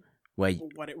sees what it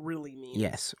really means.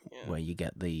 Yes, where you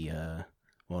get the,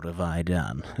 what have I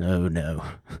done? Oh, no.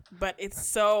 But it's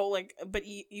so, but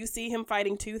you see him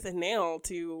fighting tooth and nail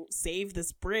to save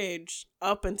this bridge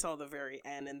up until the very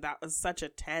end. And that was such a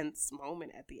tense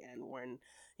moment at the end when,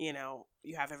 you know,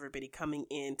 you have everybody coming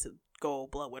in to go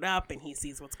blow it up, and he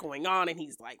sees what's going on, and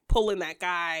he's like pulling that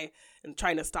guy and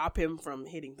trying to stop him from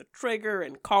hitting the trigger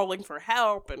and calling for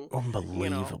help. And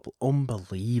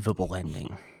unbelievable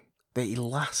ending.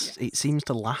 It seems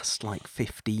to last like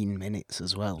 15 minutes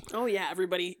as well. Oh yeah,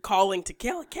 everybody calling to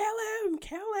kill him,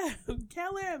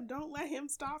 don't let him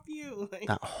stop you.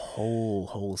 That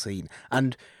whole scene.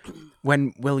 And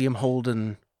when William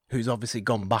Holden, who's obviously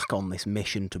gone back on this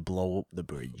mission to blow up the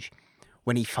bridge,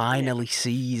 when he finally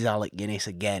sees Alec Guinness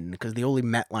again, because they only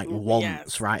met like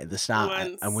once right at the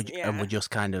start, and we're just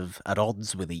kind of at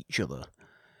odds with each other.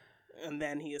 And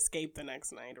then he escaped the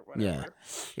next night or whatever. Yeah,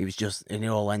 it was just, and it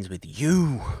all ends with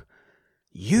you.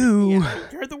 Yeah,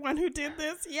 you're the one who did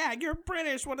this. Yeah, you're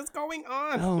British. What is going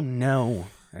on? Oh no!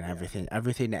 And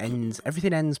everything ends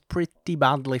pretty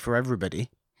badly for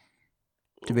everybody.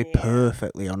 To be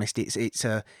perfectly honest, it's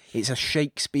a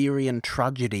Shakespearean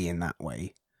tragedy in that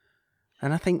way.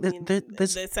 And I think that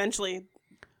there's essentially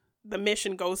the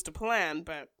mission goes to plan,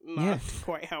 but not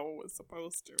quite how it was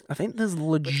supposed to. I think there's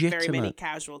legitimate, with very many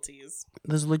casualties.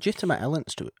 There's legitimate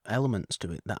elements to it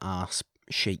that are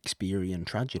Shakespearean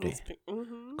tragedy.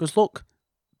 Because look,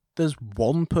 there's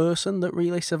one person that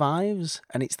really survives,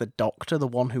 and it's the Doctor, the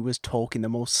one who was talking the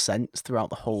most sense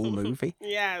throughout the whole movie.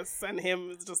 Yes, and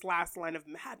him is just last line of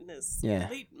madness,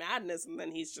 complete madness, and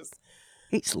then he's just.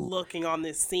 It's looking on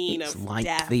this scene of like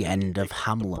death, the end of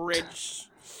Hamlet. The bridge.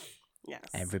 Yes.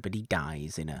 Everybody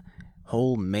dies in a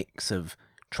whole mix of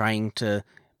trying to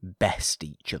best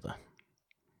each other.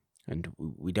 And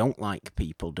we don't like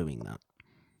people doing that.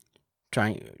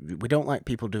 We don't like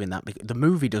people doing that because the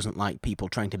movie doesn't like people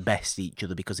trying to best each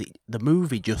other, because the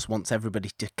movie just wants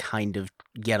everybody to kind of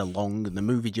get along, and the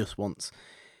movie just wants,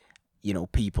 you know,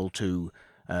 people to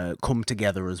come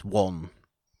together as one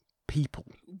people.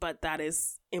 But that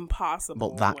is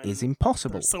impossible.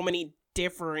 Impossible. So many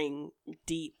differing,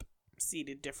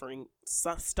 deep-seated,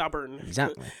 stubborn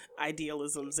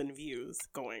idealisms and views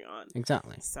going on.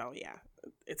 Exactly. So yeah,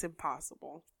 it's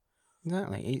impossible.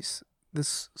 Exactly.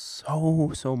 There's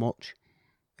so much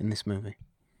in this movie.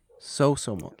 So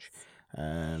much.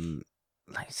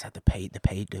 Like I said,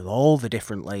 all the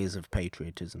different layers of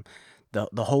patriotism.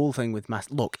 The whole thing with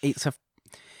look, it's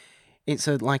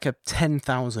like a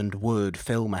 10,000 word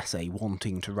film essay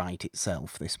wanting to write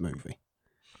itself, this movie.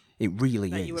 It really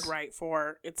is. That you would write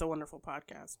for It's a Wonderful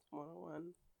Podcast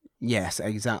 101. Yes,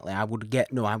 exactly. I would get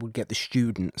the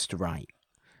students to write.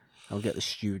 I would get the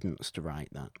students to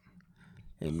write that.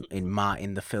 In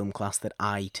the film class that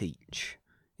I teach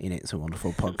in It's a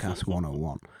Wonderful Podcast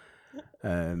 101.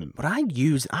 But I'd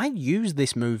use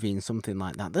this movie in something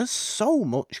like that. There's so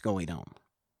much going on.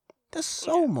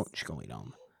 Much going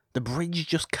on. The bridge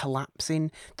just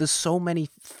collapsing. There's so many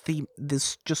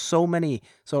There's just so many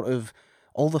sort of,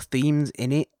 all the themes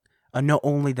in it are not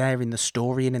only there in the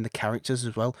story and in the characters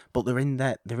as well, but they're in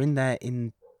there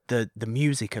in the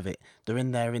music of it. They're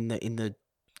in there in the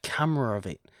camera of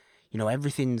it. You know,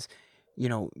 everything's, you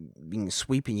know, being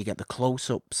sweeping. You get the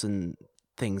close-ups and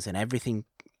things and everything,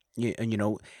 and you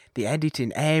know, the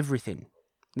editing, everything.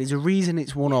 There's a reason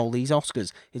it's won all these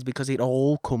Oscars, is because it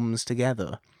all comes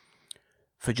together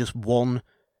for just one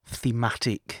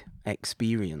thematic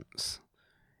experience.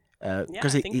 I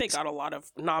think they got a lot of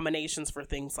nominations for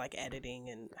things like editing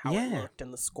and how it looked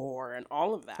and the score and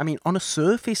all of that. I mean, on a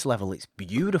surface level, it's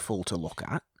beautiful to look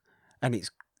at, and it's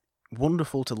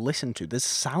wonderful to listen to. There's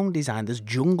sound design, there's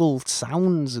jungle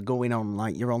sounds going on,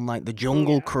 like you're on like the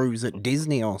Jungle Cruise at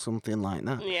Disney or something like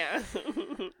that. Yeah.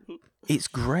 It's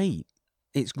great.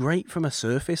 it's great from a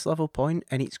surface level point,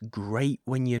 and it's great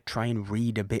when you try and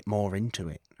read a bit more into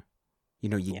it. You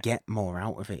know, you get more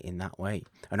out of it in that way.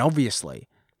 And obviously,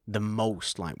 the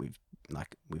most, like we've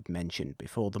mentioned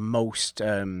before, the most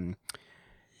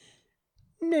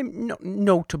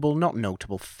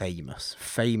famous.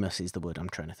 Famous is the word I'm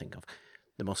trying to think of.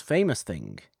 The most famous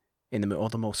thing or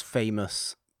the most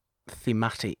famous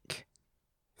thematic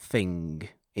thing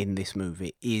in this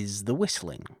movie is the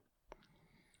whistling.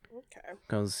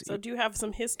 Okay. So do you have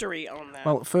some history on that?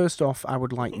 Well, first off, I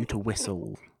would like you to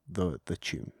whistle the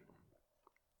tune.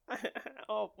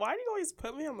 Oh, why do you always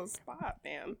put me on the spot,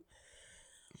 man?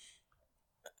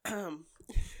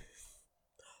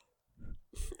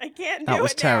 I can't do it. That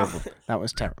was terrible. That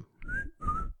was terrible.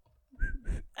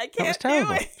 I can't That was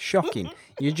terrible. do it. Shocking.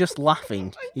 You're just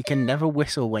laughing. You can never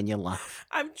whistle when you laugh.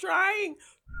 I'm trying.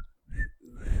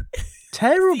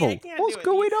 Terrible. See, What's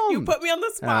going on? You put me on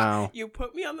the spot. Oh. You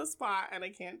put me on the spot, and I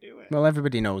can't do it. Well,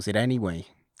 everybody knows it anyway.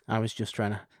 I was just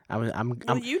trying to.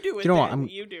 You do it. Do you know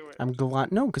what? You do it. I'm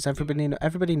glad. No, because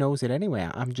everybody knows it anyway.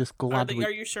 I'm just glad.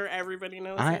 Are you sure everybody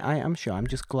knows? I am sure. I'm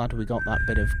just glad we got that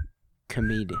bit of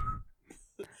comedy.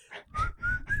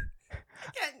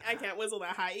 I can't whistle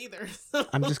that high either.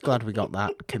 I'm just glad we got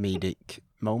that comedic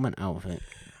moment out of it.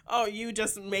 Oh, you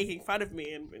just making fun of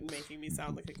me and making me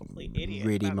sound like a complete idiot.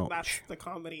 Really much. That's the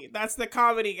comedy. That's the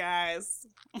comedy, guys.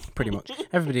 Pretty much.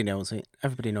 Everybody knows it.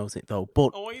 Everybody knows it, though.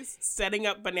 But always setting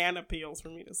up banana peels for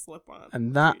me to slip on.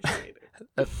 And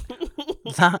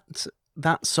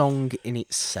that song in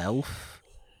itself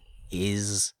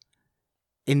is,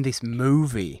 in this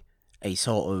movie, a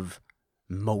sort of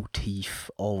motif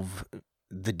of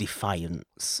the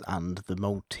defiance and the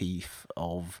motif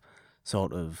of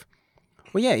sort of,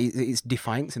 well, yeah, it's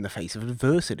defiance in the face of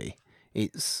adversity.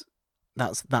 That's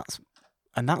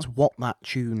what that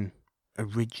tune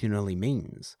originally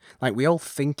means. Like, we all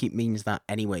think it means that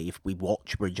anyway if we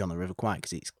watch Bridge on the River Kwai,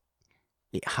 because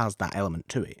it has that element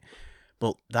to it.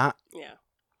 But that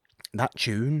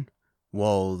tune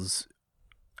was,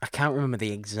 I can't remember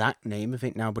the exact name of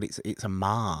it now, but it's a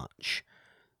march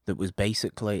that was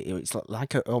basically, it's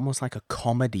like almost like a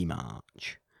comedy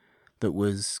march that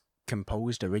was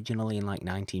composed originally in like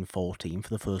 1914 for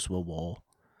the First World War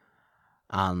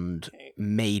and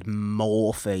made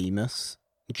more famous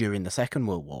during the Second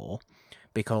World War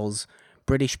because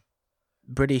British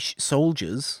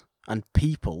soldiers and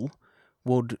people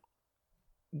would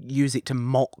use it to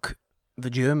mock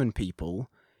the German people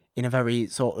in a very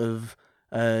sort of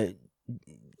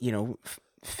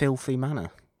filthy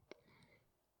manner.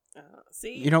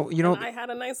 See, I had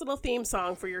a nice little theme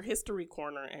song for your history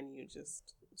corner, and you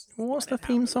just what's the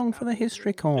theme song for the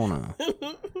history corner?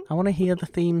 I want to hear the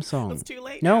theme song. It's too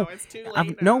late. No, now. It's too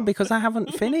late. No, because I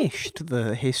haven't finished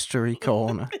the history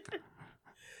corner.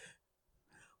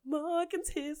 Morgan's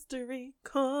history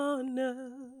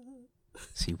corner.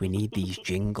 See, we need these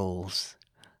jingles.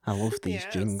 I love these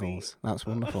jingles. That's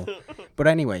wonderful. But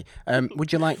anyway,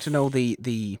 would you like to know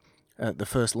the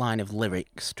first line of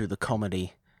lyrics to the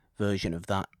comedy version of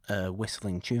that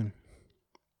whistling tune?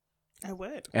 I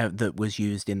would. That was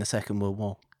used in the Second World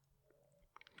War.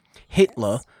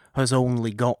 Hitler has only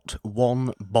got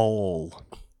one ball.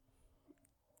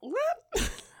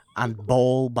 What? And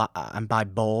by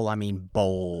ball I mean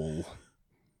ball.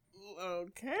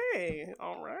 Okay,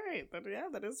 all right.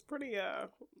 That is pretty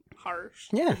harsh.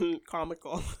 Yeah,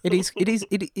 comical.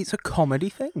 It's a comedy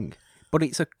thing, but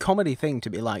it's a comedy thing to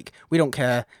be like, we don't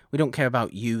care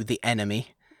about you, the enemy.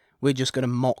 We're just going to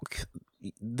mock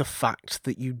the fact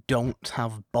that you don't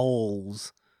have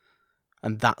balls,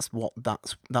 and that's what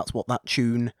that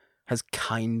tune has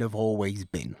kind of always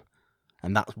been,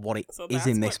 and that's what it is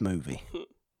in this movie.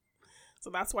 So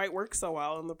that's why it works so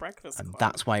well in the Breakfast Club. And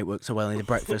that's why it works so well in the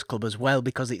Breakfast Club as well,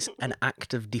 because it's an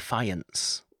act of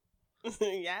defiance.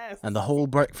 Yes. And the whole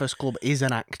Breakfast Club is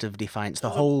an act of defiance. The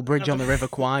whole Bridge on the River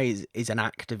Kwai is an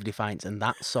act of defiance, and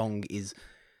that song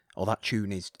that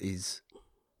tune is.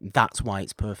 That's why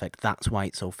it's perfect. That's why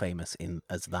it's so famous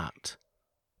as that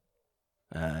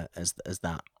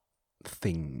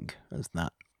thing, as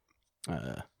that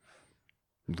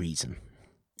reason.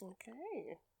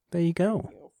 Okay. There you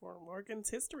go. For Morgan's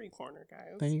History Corner,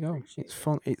 guys. There you go. It's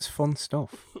fun. It's fun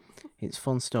stuff. It's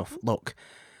fun stuff. Look,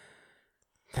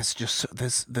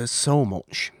 there's so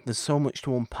much. There's so much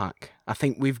to unpack. I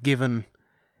think we've given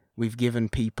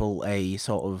people a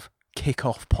sort of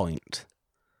kick-off point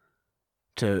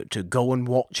to go and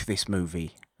watch this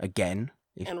movie again.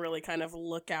 And really kind of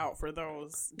look out for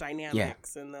those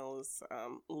dynamics and those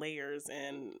layers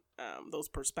and those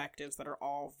perspectives that are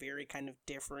all very kind of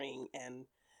differing and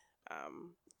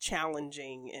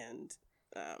challenging and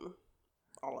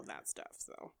all of that stuff.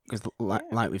 So because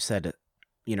like we've said,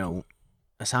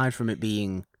 aside from it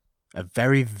being a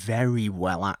very, very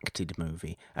well acted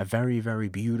movie, a very, very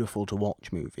beautiful to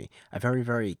watch movie, a very,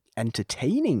 very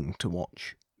entertaining to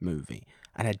watch movie,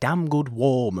 and a damn good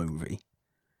war movie,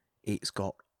 it's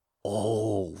got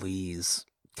all these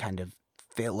kind of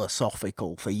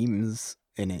philosophical themes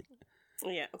in it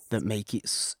that make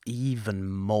it even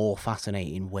more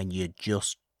fascinating when you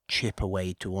just chip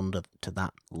away to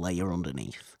that layer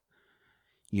underneath.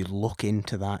 You look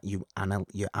into that, you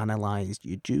analyse,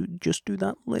 you just do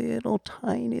that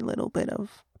tiny little bit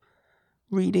of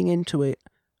reading into it,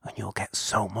 and you'll get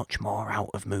so much more out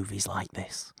of movies like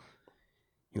this.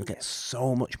 You'll get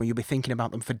so much more. You'll be thinking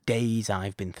about them for days.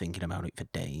 I've been thinking about it for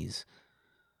days.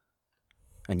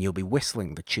 And you'll be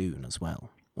whistling the tune as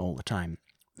well, all the time.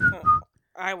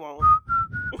 I won't.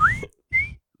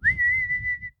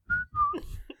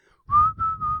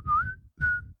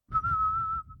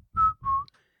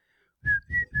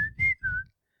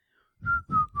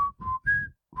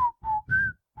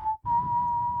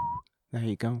 There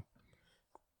you go.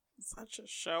 Such a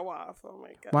show off. Oh my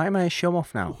god. Why am I a show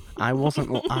off now? I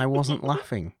wasn't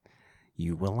laughing.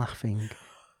 You were laughing.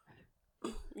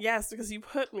 Yes, because you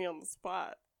put me on the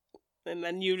spot. And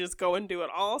then you just go and do it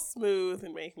all smooth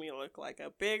and make me look like a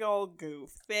big old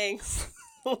goof. Thanks.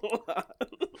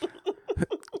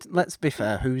 Let's be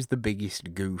fair, who's the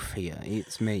biggest goof here?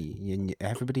 It's me.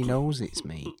 Everybody knows it's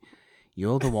me.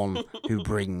 You're the one who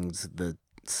brings the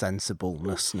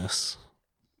sensibleness.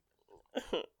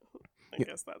 I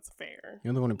guess that's fair.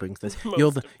 You're the one who brings this.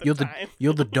 You're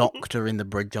the doctor in the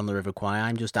Bridge on the River Kwai.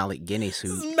 I'm just Alec Guinness, who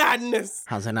this is madness.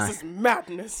 Has a This is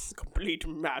madness, complete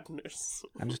madness.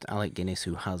 I'm just Alec Guinness,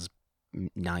 who has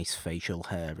nice facial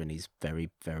hair and is very,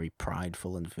 very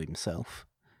prideful of himself.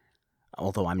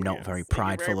 Although I'm not very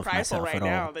prideful of myself right at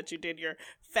now all. That you did your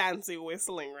fancy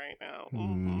whistling right now.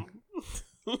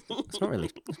 It's not really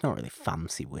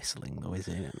fancy whistling though, is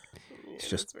it? It's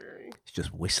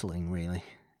just whistling, really.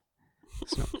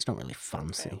 It's not really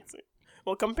fancy.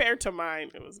 Well, compared to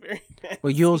mine, it was very fancy.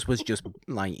 Well, yours was just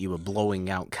like you were blowing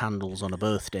out candles on a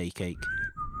birthday cake.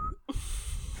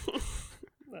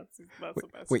 That's the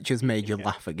best. Which has made you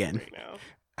laugh again. Right now.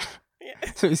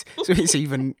 Yeah. So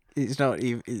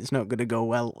it's not going to go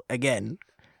well again.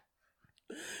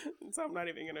 So I'm not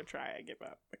even going to try. I give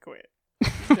up. I quit.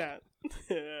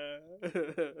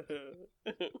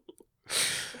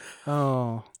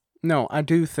 Oh no, I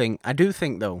do think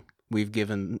though we've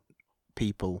given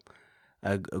people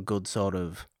a good sort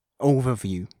of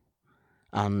overview,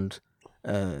 and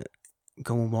go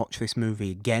and watch this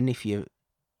movie again if you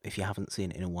haven't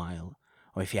seen it in a while,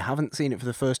 or if you haven't seen it for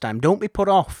the first time. Don't be put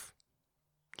off,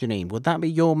 Janine. Would that be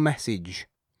your message?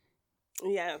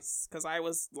 Yes, because I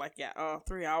was like,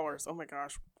 3 hours. Oh my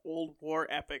gosh, old war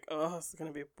epic. Oh, it's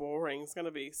gonna be boring. It's gonna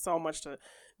be so much to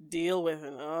deal with,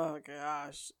 and oh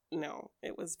gosh, no.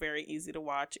 It was very easy to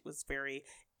watch. It was very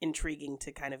intriguing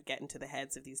to kind of get into the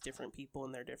heads of these different people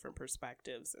and their different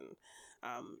perspectives, and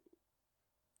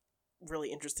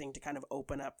really interesting to kind of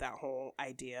open up that whole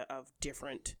idea of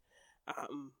different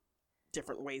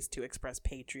ways to express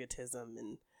patriotism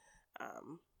and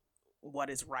what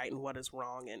is right and what is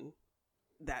wrong, and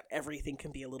that everything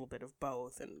can be a little bit of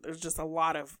both. And there's just a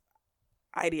lot of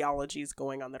ideologies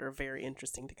going on that are very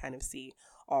interesting to kind of see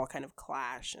all kind of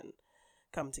clash and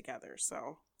come together.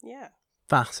 So, yeah.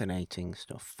 Fascinating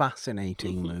stuff.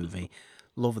 Fascinating movie.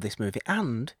 Love this movie.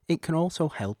 And it can also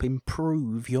help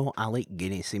improve your Alec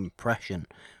Guinness impression,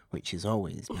 which is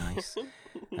always nice.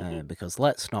 Because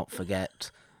let's not forget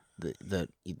the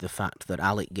fact that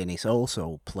Alec Guinness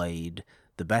also played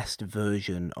the best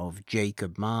version of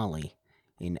Jacob Marley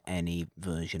in any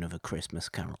version of A Christmas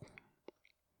Carol,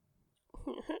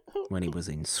 when he was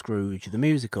in Scrooge the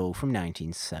Musical from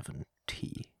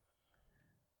 1970.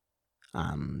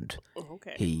 And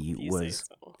he was,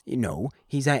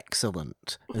 he's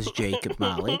excellent as Jacob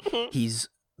Marley. He's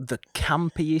the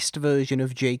campiest version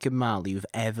of Jacob Marley you've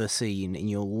ever seen in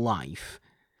your life.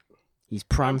 He's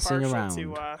prancing around.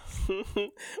 To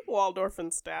Waldorf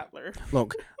and Statler.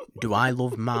 Look, do I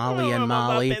love Marley and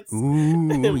Marley?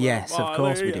 Ooh, yes, of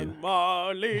course we do.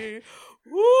 Marley.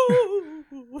 Woo.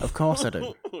 Of course I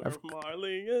do.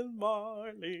 Marley and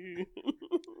Marley.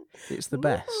 It's the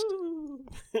best.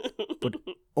 But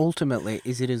ultimately,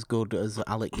 is it as good as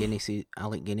Alec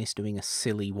Guinness doing a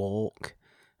silly walk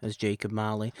as Jacob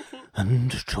Marley?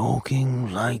 And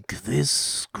talking like this,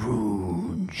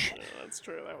 Scrooge. Yeah, that's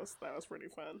true. That was pretty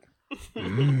fun.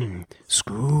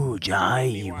 Scrooge,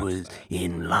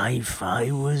 in life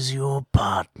I was your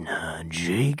partner,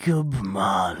 Jacob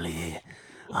Marley.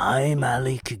 I'm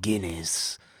Alec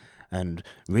Guinness. And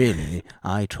really,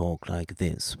 I talk like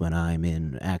this when I'm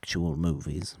in actual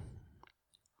movies.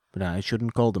 But I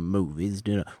shouldn't call them movies.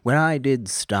 When I did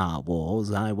Star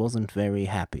Wars, I wasn't very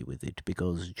happy with it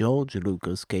because George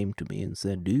Lucas came to me and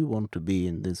said, "Do you want to be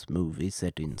in this movie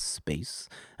set in space?"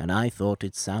 And I thought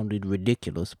it sounded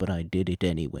ridiculous, but I did it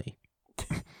anyway.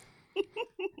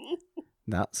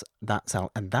 That's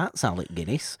Alec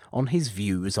Guinness on his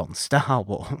views on Star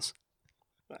Wars.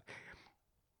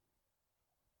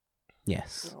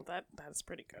 Yes. Well, that's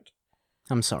pretty good.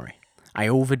 I'm sorry. I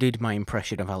overdid my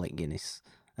impression of Alec Guinness.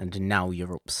 And now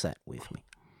you're upset with me.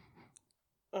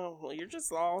 Oh well, you're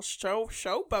just all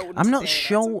showboating. I'm not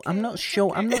today. Okay. I'm not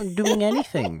I'm not doing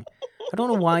anything. I don't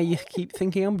know why you keep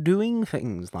thinking I'm doing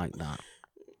things like that.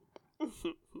 I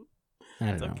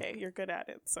don't know. Okay, you're good at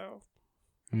it. So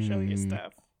show your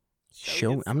stuff.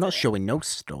 I'm not showing no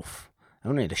stuff. I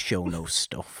don't need to show no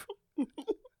stuff.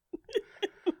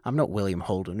 I'm not William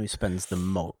Holden, who spends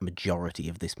the majority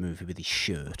of this movie with his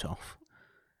shirt off.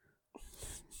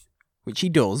 Which he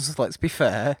does, let's be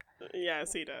fair.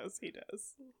 Yes, he does. He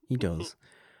does. He does.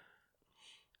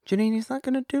 Janine, is that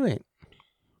going to do it?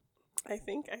 I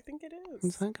think it is.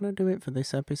 Is that going to do it for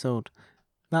this episode?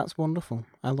 That's wonderful.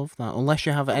 I love that. Unless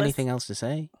you have anything else to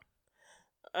say.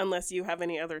 Unless you have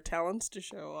any other talents to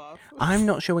show off. I'm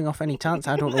not showing off any talents.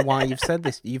 I don't know why you've said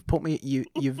this. You've put me.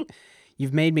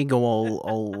 You've made me go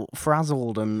all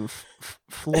frazzled and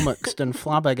flummoxed and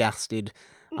flabbergasted.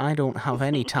 I don't have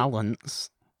any talents.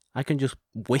 I can just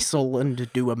whistle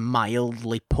and do a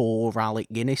mildly poor Alec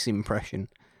Guinness impression.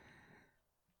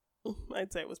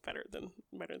 I'd say it was better than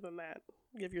that.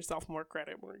 Give yourself more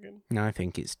credit, Morgan. No, I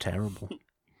think it's terrible.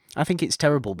 I think it's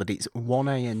terrible, but it's one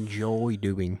I enjoy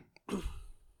doing.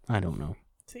 I don't know.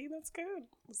 See, that's good.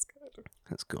 That's good.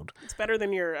 That's good. It's better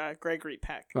than your Gregory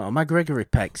Peck. Oh, my Gregory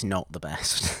Peck's not the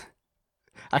best.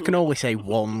 I can only say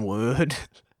one word.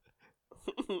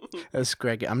 As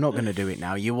Greg, I'm not going to do it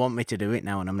now. You want me to do it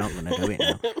now, and I'm not going to do it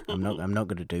now. I'm not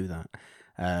going to do that.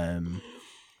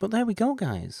 But there we go,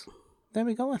 guys. There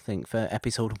we go, I think, for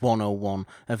episode 101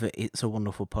 of It's a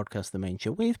Wonderful Podcast, the main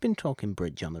show. We've been talking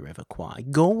Bridge on the River Kwai.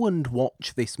 Go and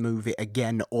watch this movie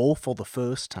again, or for the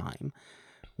first time,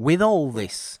 with all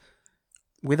these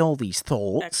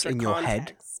thoughts Extra in your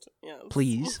context. head, yes.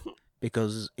 please,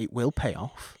 because it will pay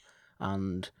off.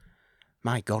 And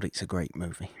my God, it's a great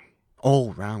movie.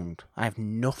 All round. I have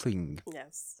nothing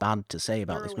bad to say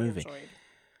about this movie. Enjoyed.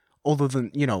 Other than,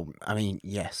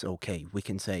 yes, okay, we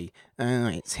can say,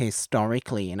 it's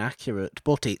historically inaccurate,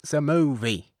 but it's a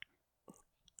movie.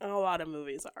 A lot of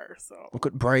movies are, so. Look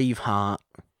at Braveheart.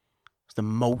 It's the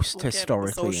most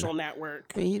historically. The Social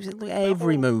Network.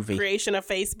 Every movie. Creation of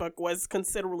Facebook was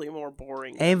considerabably more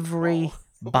boring. Every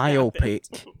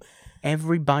biopic,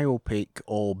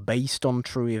 or based on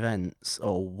true events,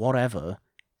 or whatever,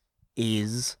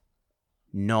 is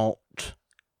not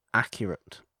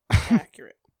accurate.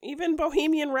 Accurate. Even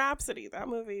Bohemian Rhapsody, that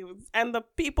movie, and the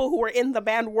people who were in the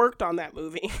band worked on that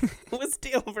movie, was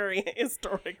still very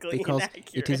historically inaccurate.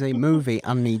 It is a movie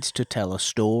and needs to tell a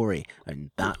story,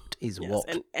 and that is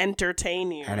and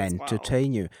entertain you.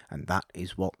 And that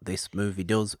is what this movie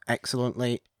does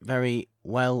excellently, very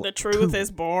well. The truth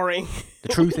is boring. The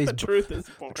truth is boring.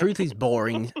 The truth is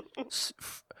boring.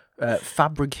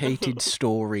 Fabricated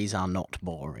stories are not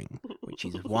boring, which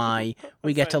is why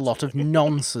we get a lot of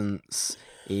nonsense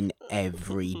in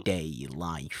everyday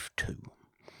life too.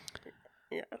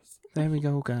 Yes. There we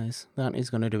go, guys. That is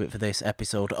going to do it for this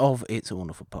episode of It's a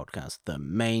Wonderful Podcast, the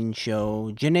main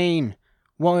show. Janine,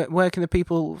 where can the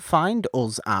people find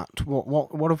us at?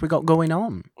 What have we got going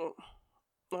on?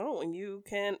 Oh, you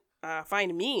can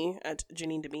find me at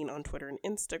Janine Devine on Twitter and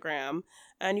Instagram.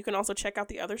 And you can also check out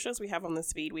the other shows we have on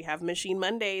this feed. We have Machine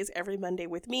Mondays every Monday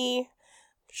with me.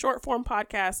 Short form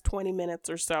podcast, 20 minutes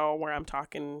or so, where I'm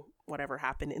talking whatever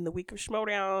happened in the week of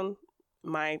Schmoedown,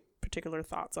 my particular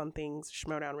thoughts on things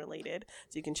Schmoedown related.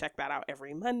 So you can check that out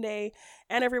every Monday.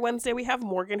 And every Wednesday we have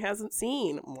Morgan Hasn't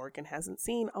Seen. Morgan hasn't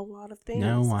seen a lot of things.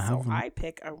 No, I haven't. So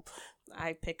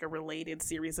I pick a related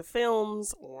series of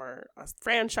films or a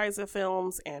franchise of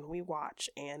films, and we watch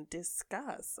and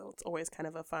discuss. So it's always kind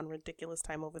of a fun, ridiculous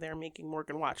time over there, making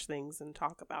Morgan watch things and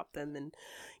talk about them and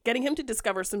getting him to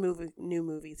discover some new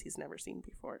movies he's never seen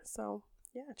before. So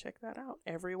yeah, check that out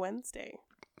every Wednesday.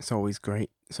 It's always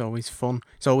great. It's always fun.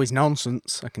 It's always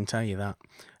nonsense, I can tell you that.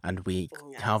 And we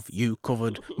have you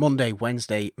covered Monday,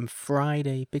 Wednesday, and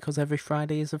Friday, because every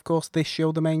Friday is, of course, this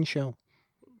show, the main show.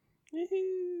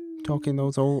 Talking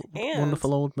those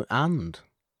wonderful old... And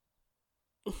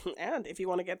And if you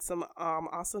want to get some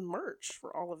awesome merch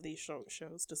for all of these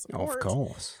shows to support, Of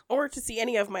course. or to see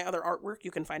any of my other artwork, you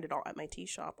can find it all at my tea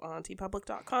shop on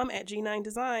tpublic.com at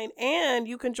G9Design. And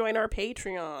you can join our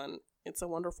Patreon. It's a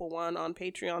Wonderful One on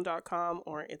patreon.com,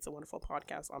 or It's a Wonderful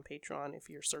Podcast on Patreon if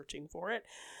you're searching for it.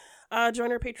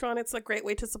 Join our Patreon. It's a great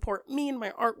way to support me and my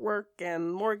artwork,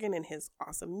 and Morgan and his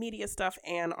awesome media stuff,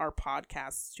 and our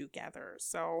podcasts together.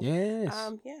 So, yes.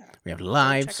 Yeah. We have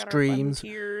live streams.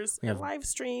 We have live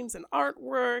streams and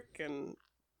artwork and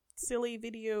silly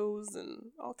videos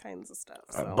and all kinds of stuff.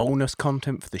 So. Bonus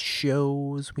content for the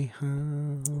shows we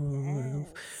have. Yes.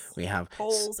 We have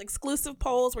polls, exclusive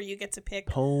polls where you get to pick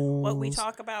what we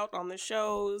talk about on the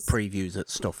shows. Previews at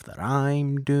stuff that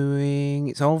I'm doing.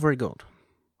 It's all very good.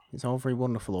 It's all very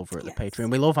wonderful over at the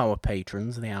Patreon. We love our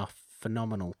patrons. They are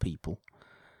phenomenal people.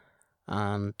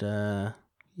 And,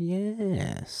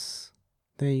 yes.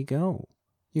 There you go.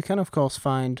 You can, of course,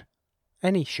 find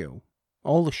any show,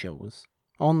 all the shows,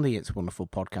 on the It's Wonderful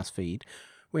podcast feed.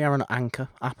 We are on Anchor,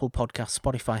 Apple Podcasts,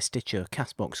 Spotify, Stitcher,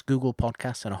 Castbox, Google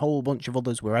Podcasts, and a whole bunch of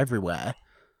others. We're everywhere.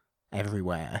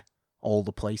 Everywhere. All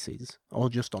the places. Or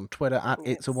just on Twitter at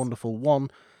It's a Wonderful One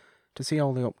to see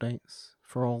all the updates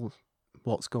for all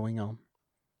what's going on,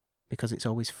 because it's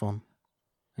always fun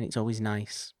and it's always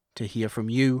nice to hear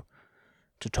from you,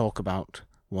 to talk about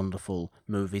wonderful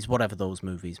movies, whatever those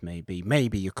movies may be.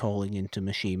 Maybe you're calling into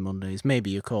Machine Mondays, maybe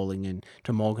you're calling in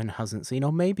to Morgan Hasn't Seen,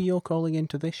 or maybe you're calling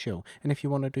into this show. And if you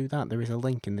want to do that, there is a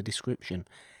link in the description.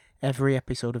 Every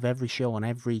episode of every show on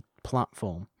every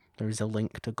platform, there is a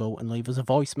link to go and leave us a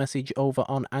voice message over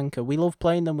on Anchor. We love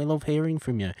playing them, we love hearing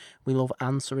from you, we love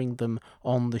answering them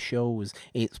on the shows.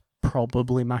 It's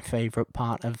probably my favourite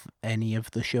part of any of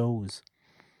the shows.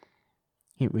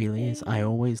 It really is. I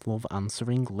always love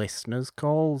answering listeners'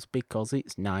 calls because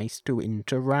it's nice to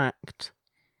interact.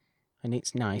 And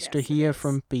it's nice to hear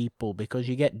from people because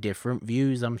you get different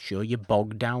views. I'm sure you're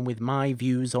bogged down with my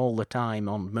views all the time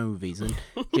on movies, and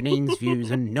Janine's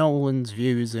views, and Nolan's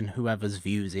views, and whoever's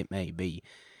views it may be.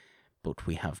 But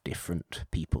we have different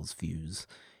people's views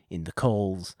in the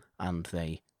calls, and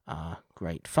they are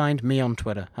great. Find me on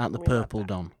Twitter at the Purple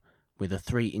Don with a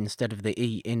 3 instead of the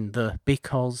E in the,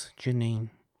 because Janine.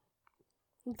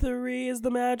 3 is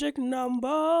the magic number.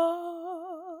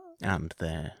 And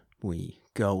there we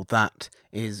go. That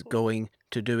is going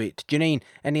to do it. Janine,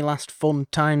 any last fun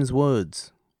times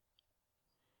words?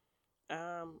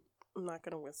 I'm not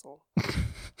gonna whistle.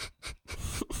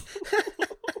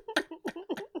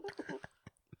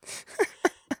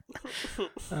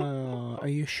 Are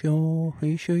you sure? Are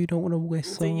you sure you don't want to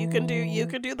whistle? So you can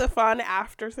do the fun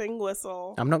after thing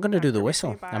whistle. I'm not going to do the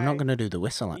whistle. I'm not going to do the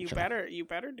whistle. Actually, you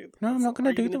better do. No, I'm not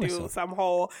going to do the whistle. Some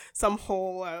whole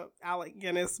Alec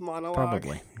Guinness monologue.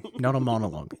 Probably not a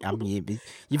monologue. I mean,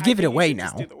 you've given it away now.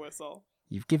 Just do the whistle.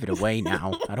 You've given it away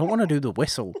now. I don't want to do the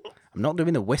whistle. I'm not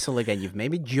doing the whistle again. You've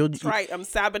made me judge. That's right. I'm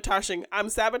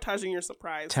sabotaging your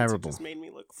surprise. Terrible. It just made me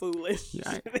look foolish.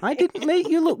 I didn't make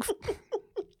you look.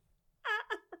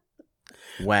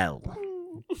 Well,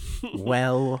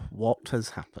 what has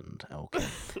happened? Okay,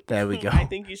 there we go. I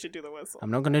think you should do the whistle.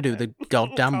 I'm not going to do the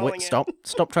goddamn whistle.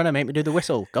 Stop trying to make me do the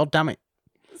whistle. God damn it.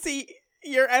 See,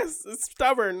 you're as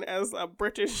stubborn as a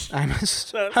British I'm as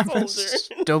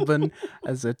stubborn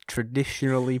as a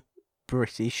traditionally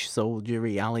British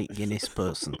soldiery Alec Guinness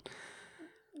person.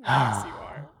 Yes, you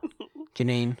are.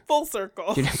 Janine. Full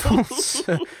circle.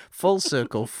 Full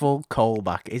circle, full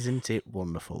callback. Isn't it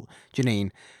wonderful?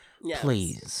 Janine, yes.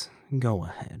 Please go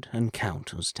ahead and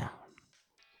count us down.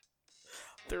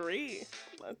 3,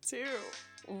 2,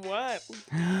 1.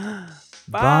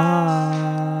 Bye.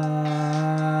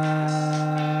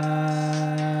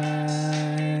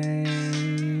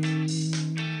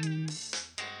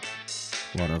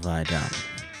 What have I done?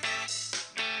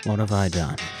 What have I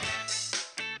done?